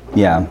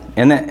yeah,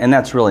 and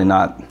that's really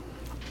not.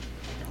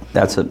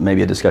 That's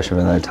maybe a discussion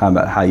for another time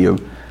about how you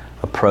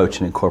approach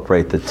and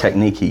incorporate the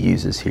technique he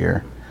uses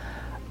here.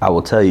 I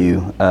will tell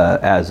you,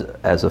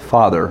 as a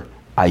father,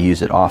 I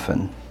use it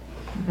often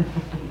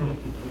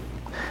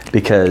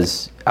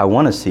because I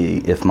want to see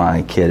if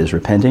my kid is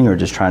repenting or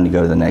just trying to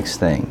go to the next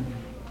thing,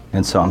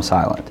 and so I'm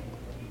silent.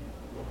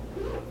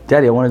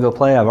 Daddy, I want to go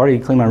play. I've already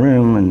cleaned my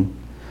room, and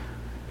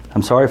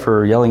I'm sorry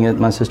for yelling at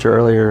my sister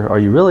earlier. Are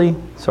you really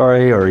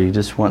sorry, or are you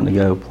just wanting to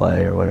go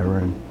play or whatever?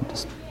 And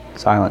just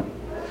silent.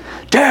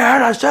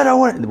 Dad, I said I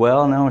want.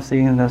 Well, now we're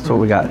seeing that's what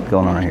we got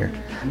going on here.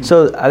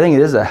 So I think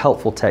it is a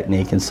helpful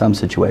technique in some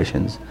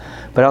situations,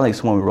 but I don't think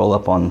it's one we roll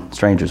up on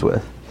strangers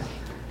with.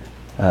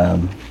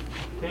 To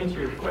answer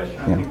your question,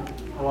 I think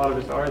a lot of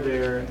us are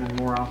there, and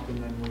more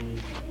often than we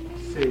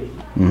see.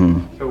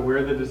 So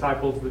we're the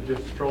disciples that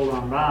just strolled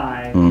on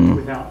by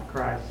without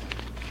Christ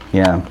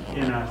in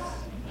us,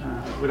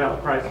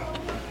 without Christ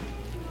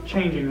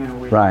changing how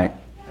we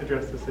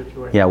address the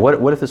situation. Yeah,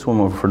 what if this one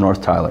were for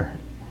North Tyler,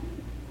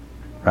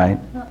 right?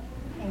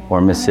 Or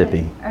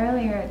Mississippi.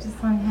 Earlier,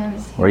 just on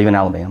him. Or even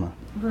Alabama.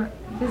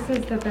 This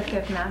is the book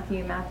of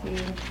Matthew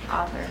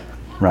author.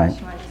 Right.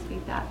 You want to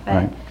speak that. But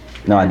Right.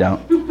 No, I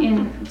don't.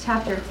 In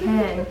chapter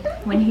 10,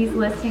 when he's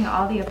listing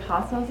all the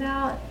apostles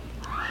out,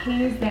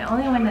 he's the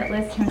only one that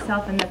lists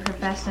himself in the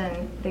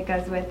profession that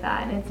goes with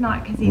that. And it's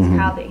not because he's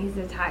proud that he's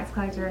a tax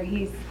collector.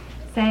 He's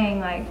saying,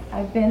 like,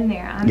 I've been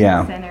there, I'm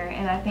a sinner.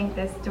 And I think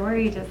this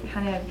story just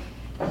kind of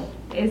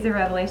is the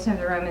revelation of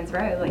the Romans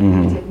road. Like,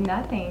 he did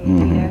nothing,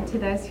 you know, to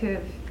those who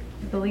have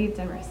believed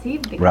and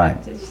received the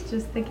gift. It's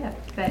just the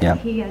gift. But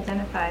he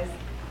identifies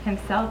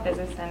himself as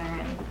a sinner,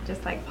 and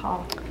just like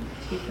Paul,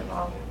 chief of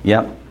all.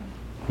 Yep,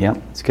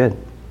 it's good.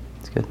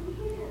 It's good.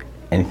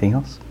 Anything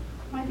else?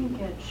 I think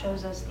it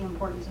shows us the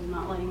importance of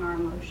not letting our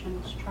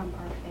emotions trump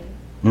our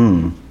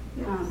faith.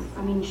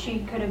 I mean, she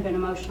could have been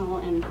emotional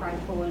and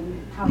prideful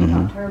in how he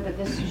talked to her, but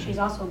she's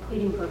also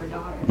pleading for her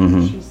daughter.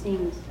 She's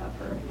seeing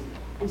suffer.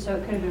 And so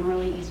it could have been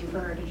really easy for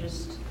her to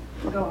just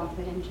go off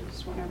the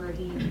hinges whenever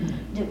he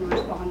didn't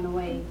respond the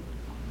way,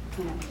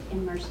 you know,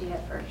 in mercy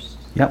at first.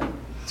 Yep,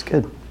 it's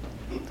good.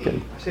 It's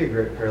good. I see a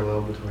great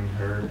parallel between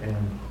her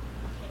and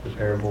the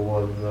parable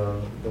of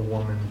the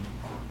woman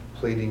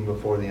pleading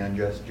before the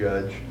unjust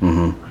judge.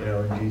 You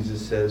know, and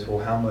Jesus says, well,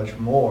 how much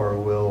more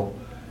will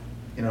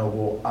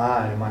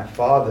I, my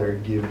Father,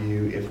 give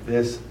you if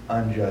this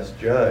unjust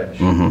judge,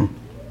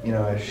 you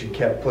know, as she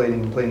kept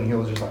pleading, he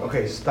was just like,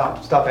 okay,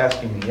 stop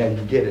asking me. Yeah,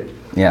 you get it.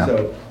 Yeah.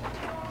 So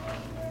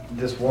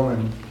this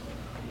woman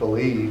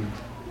believed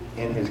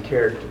in his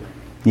character.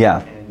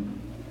 Yeah.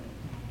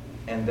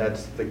 And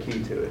that's the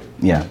key to it.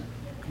 Yeah.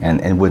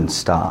 And wouldn't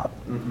stop.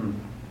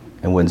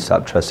 And wouldn't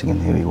stop trusting in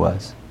who he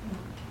was.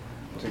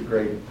 It's a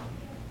great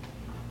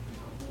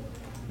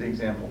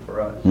example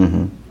for us.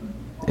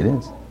 It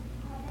is.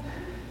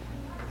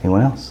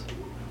 Anyone else?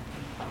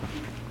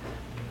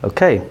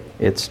 Okay,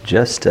 it's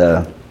just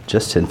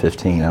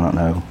 10:15. I don't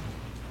know.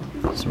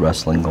 There's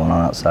rustling going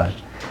on outside.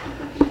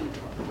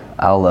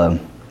 I'll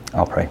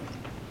pray.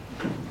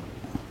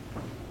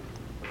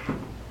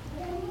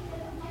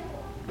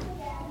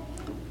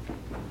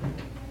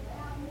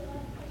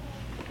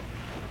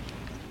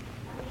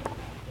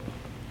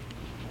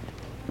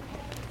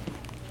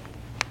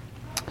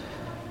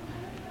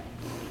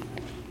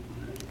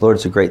 Lord,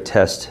 it's a great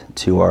test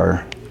to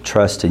our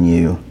trust in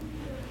you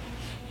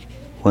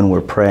when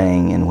we're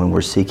praying and when we're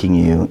seeking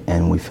you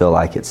and we feel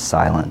like it's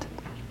silent,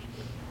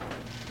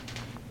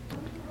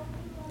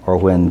 or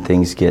when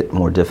things get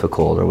more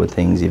difficult, or when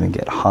things even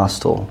get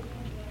hostile.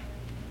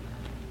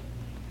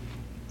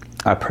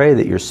 I pray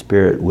that your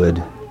Spirit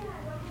would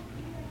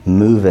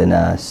move in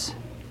us,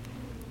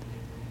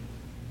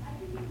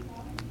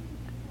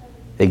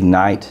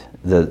 ignite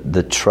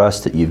the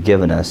trust that you've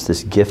given us,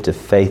 this gift of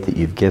faith that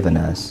you've given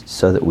us,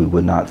 so that we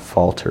would not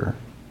falter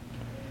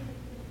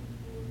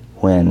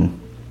when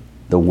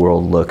the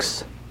world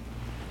looks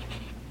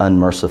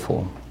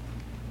unmerciful,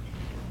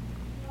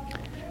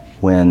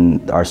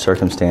 when our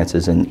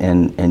circumstances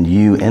and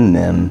you in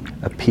them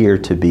appear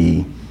to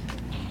be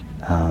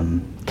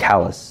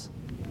callous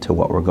to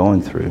what we're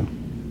going through.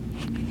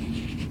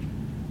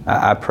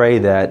 I pray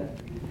that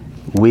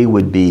we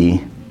would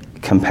be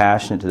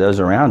compassionate to those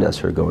around us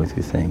who are going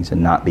through things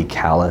and not be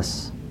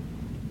callous,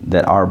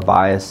 that our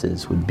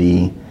biases would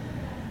be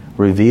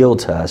revealed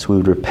to us, we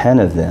would repent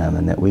of them,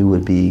 and that we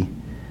would be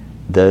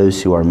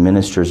those who are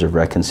ministers of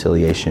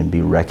reconciliation,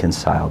 be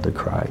reconciled to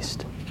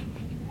Christ.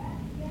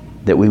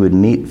 That we would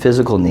meet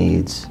physical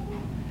needs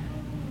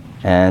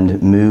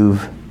and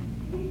move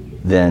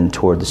then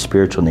toward the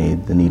spiritual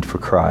need, the need for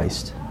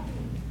Christ,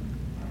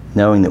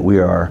 knowing that we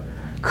are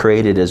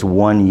created as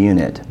one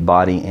unit,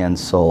 body and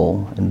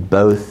soul, and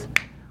both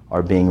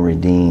are being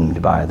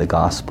redeemed by the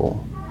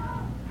gospel.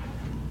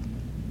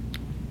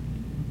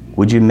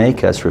 Would you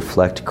make us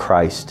reflect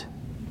Christ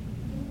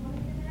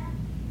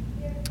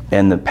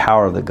and the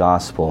power of the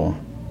gospel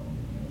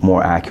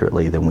more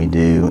accurately than we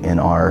do in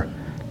our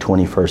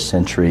 21st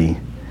century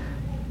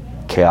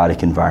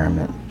chaotic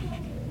environment?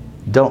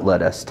 Don't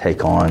let us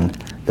take on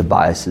the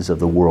biases of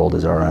the world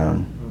as our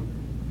own.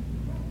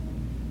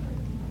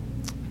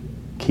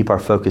 Keep our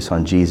focus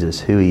on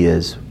Jesus, who He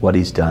is, what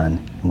He's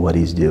done, and what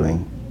He's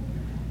doing.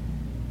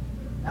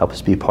 Help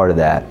us be part of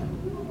that,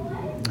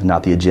 and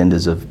not the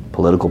agendas of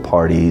political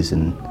parties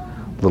and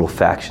little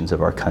factions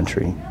of our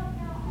country.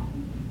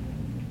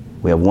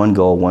 We have one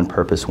goal, one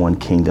purpose, one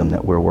kingdom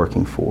that we're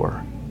working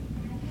for.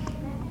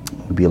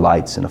 We'll be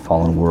lights in a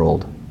fallen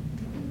world,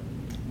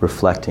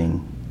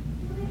 reflecting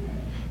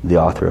the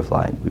author of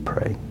light, we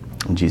pray.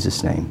 In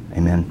Jesus' name,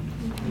 amen.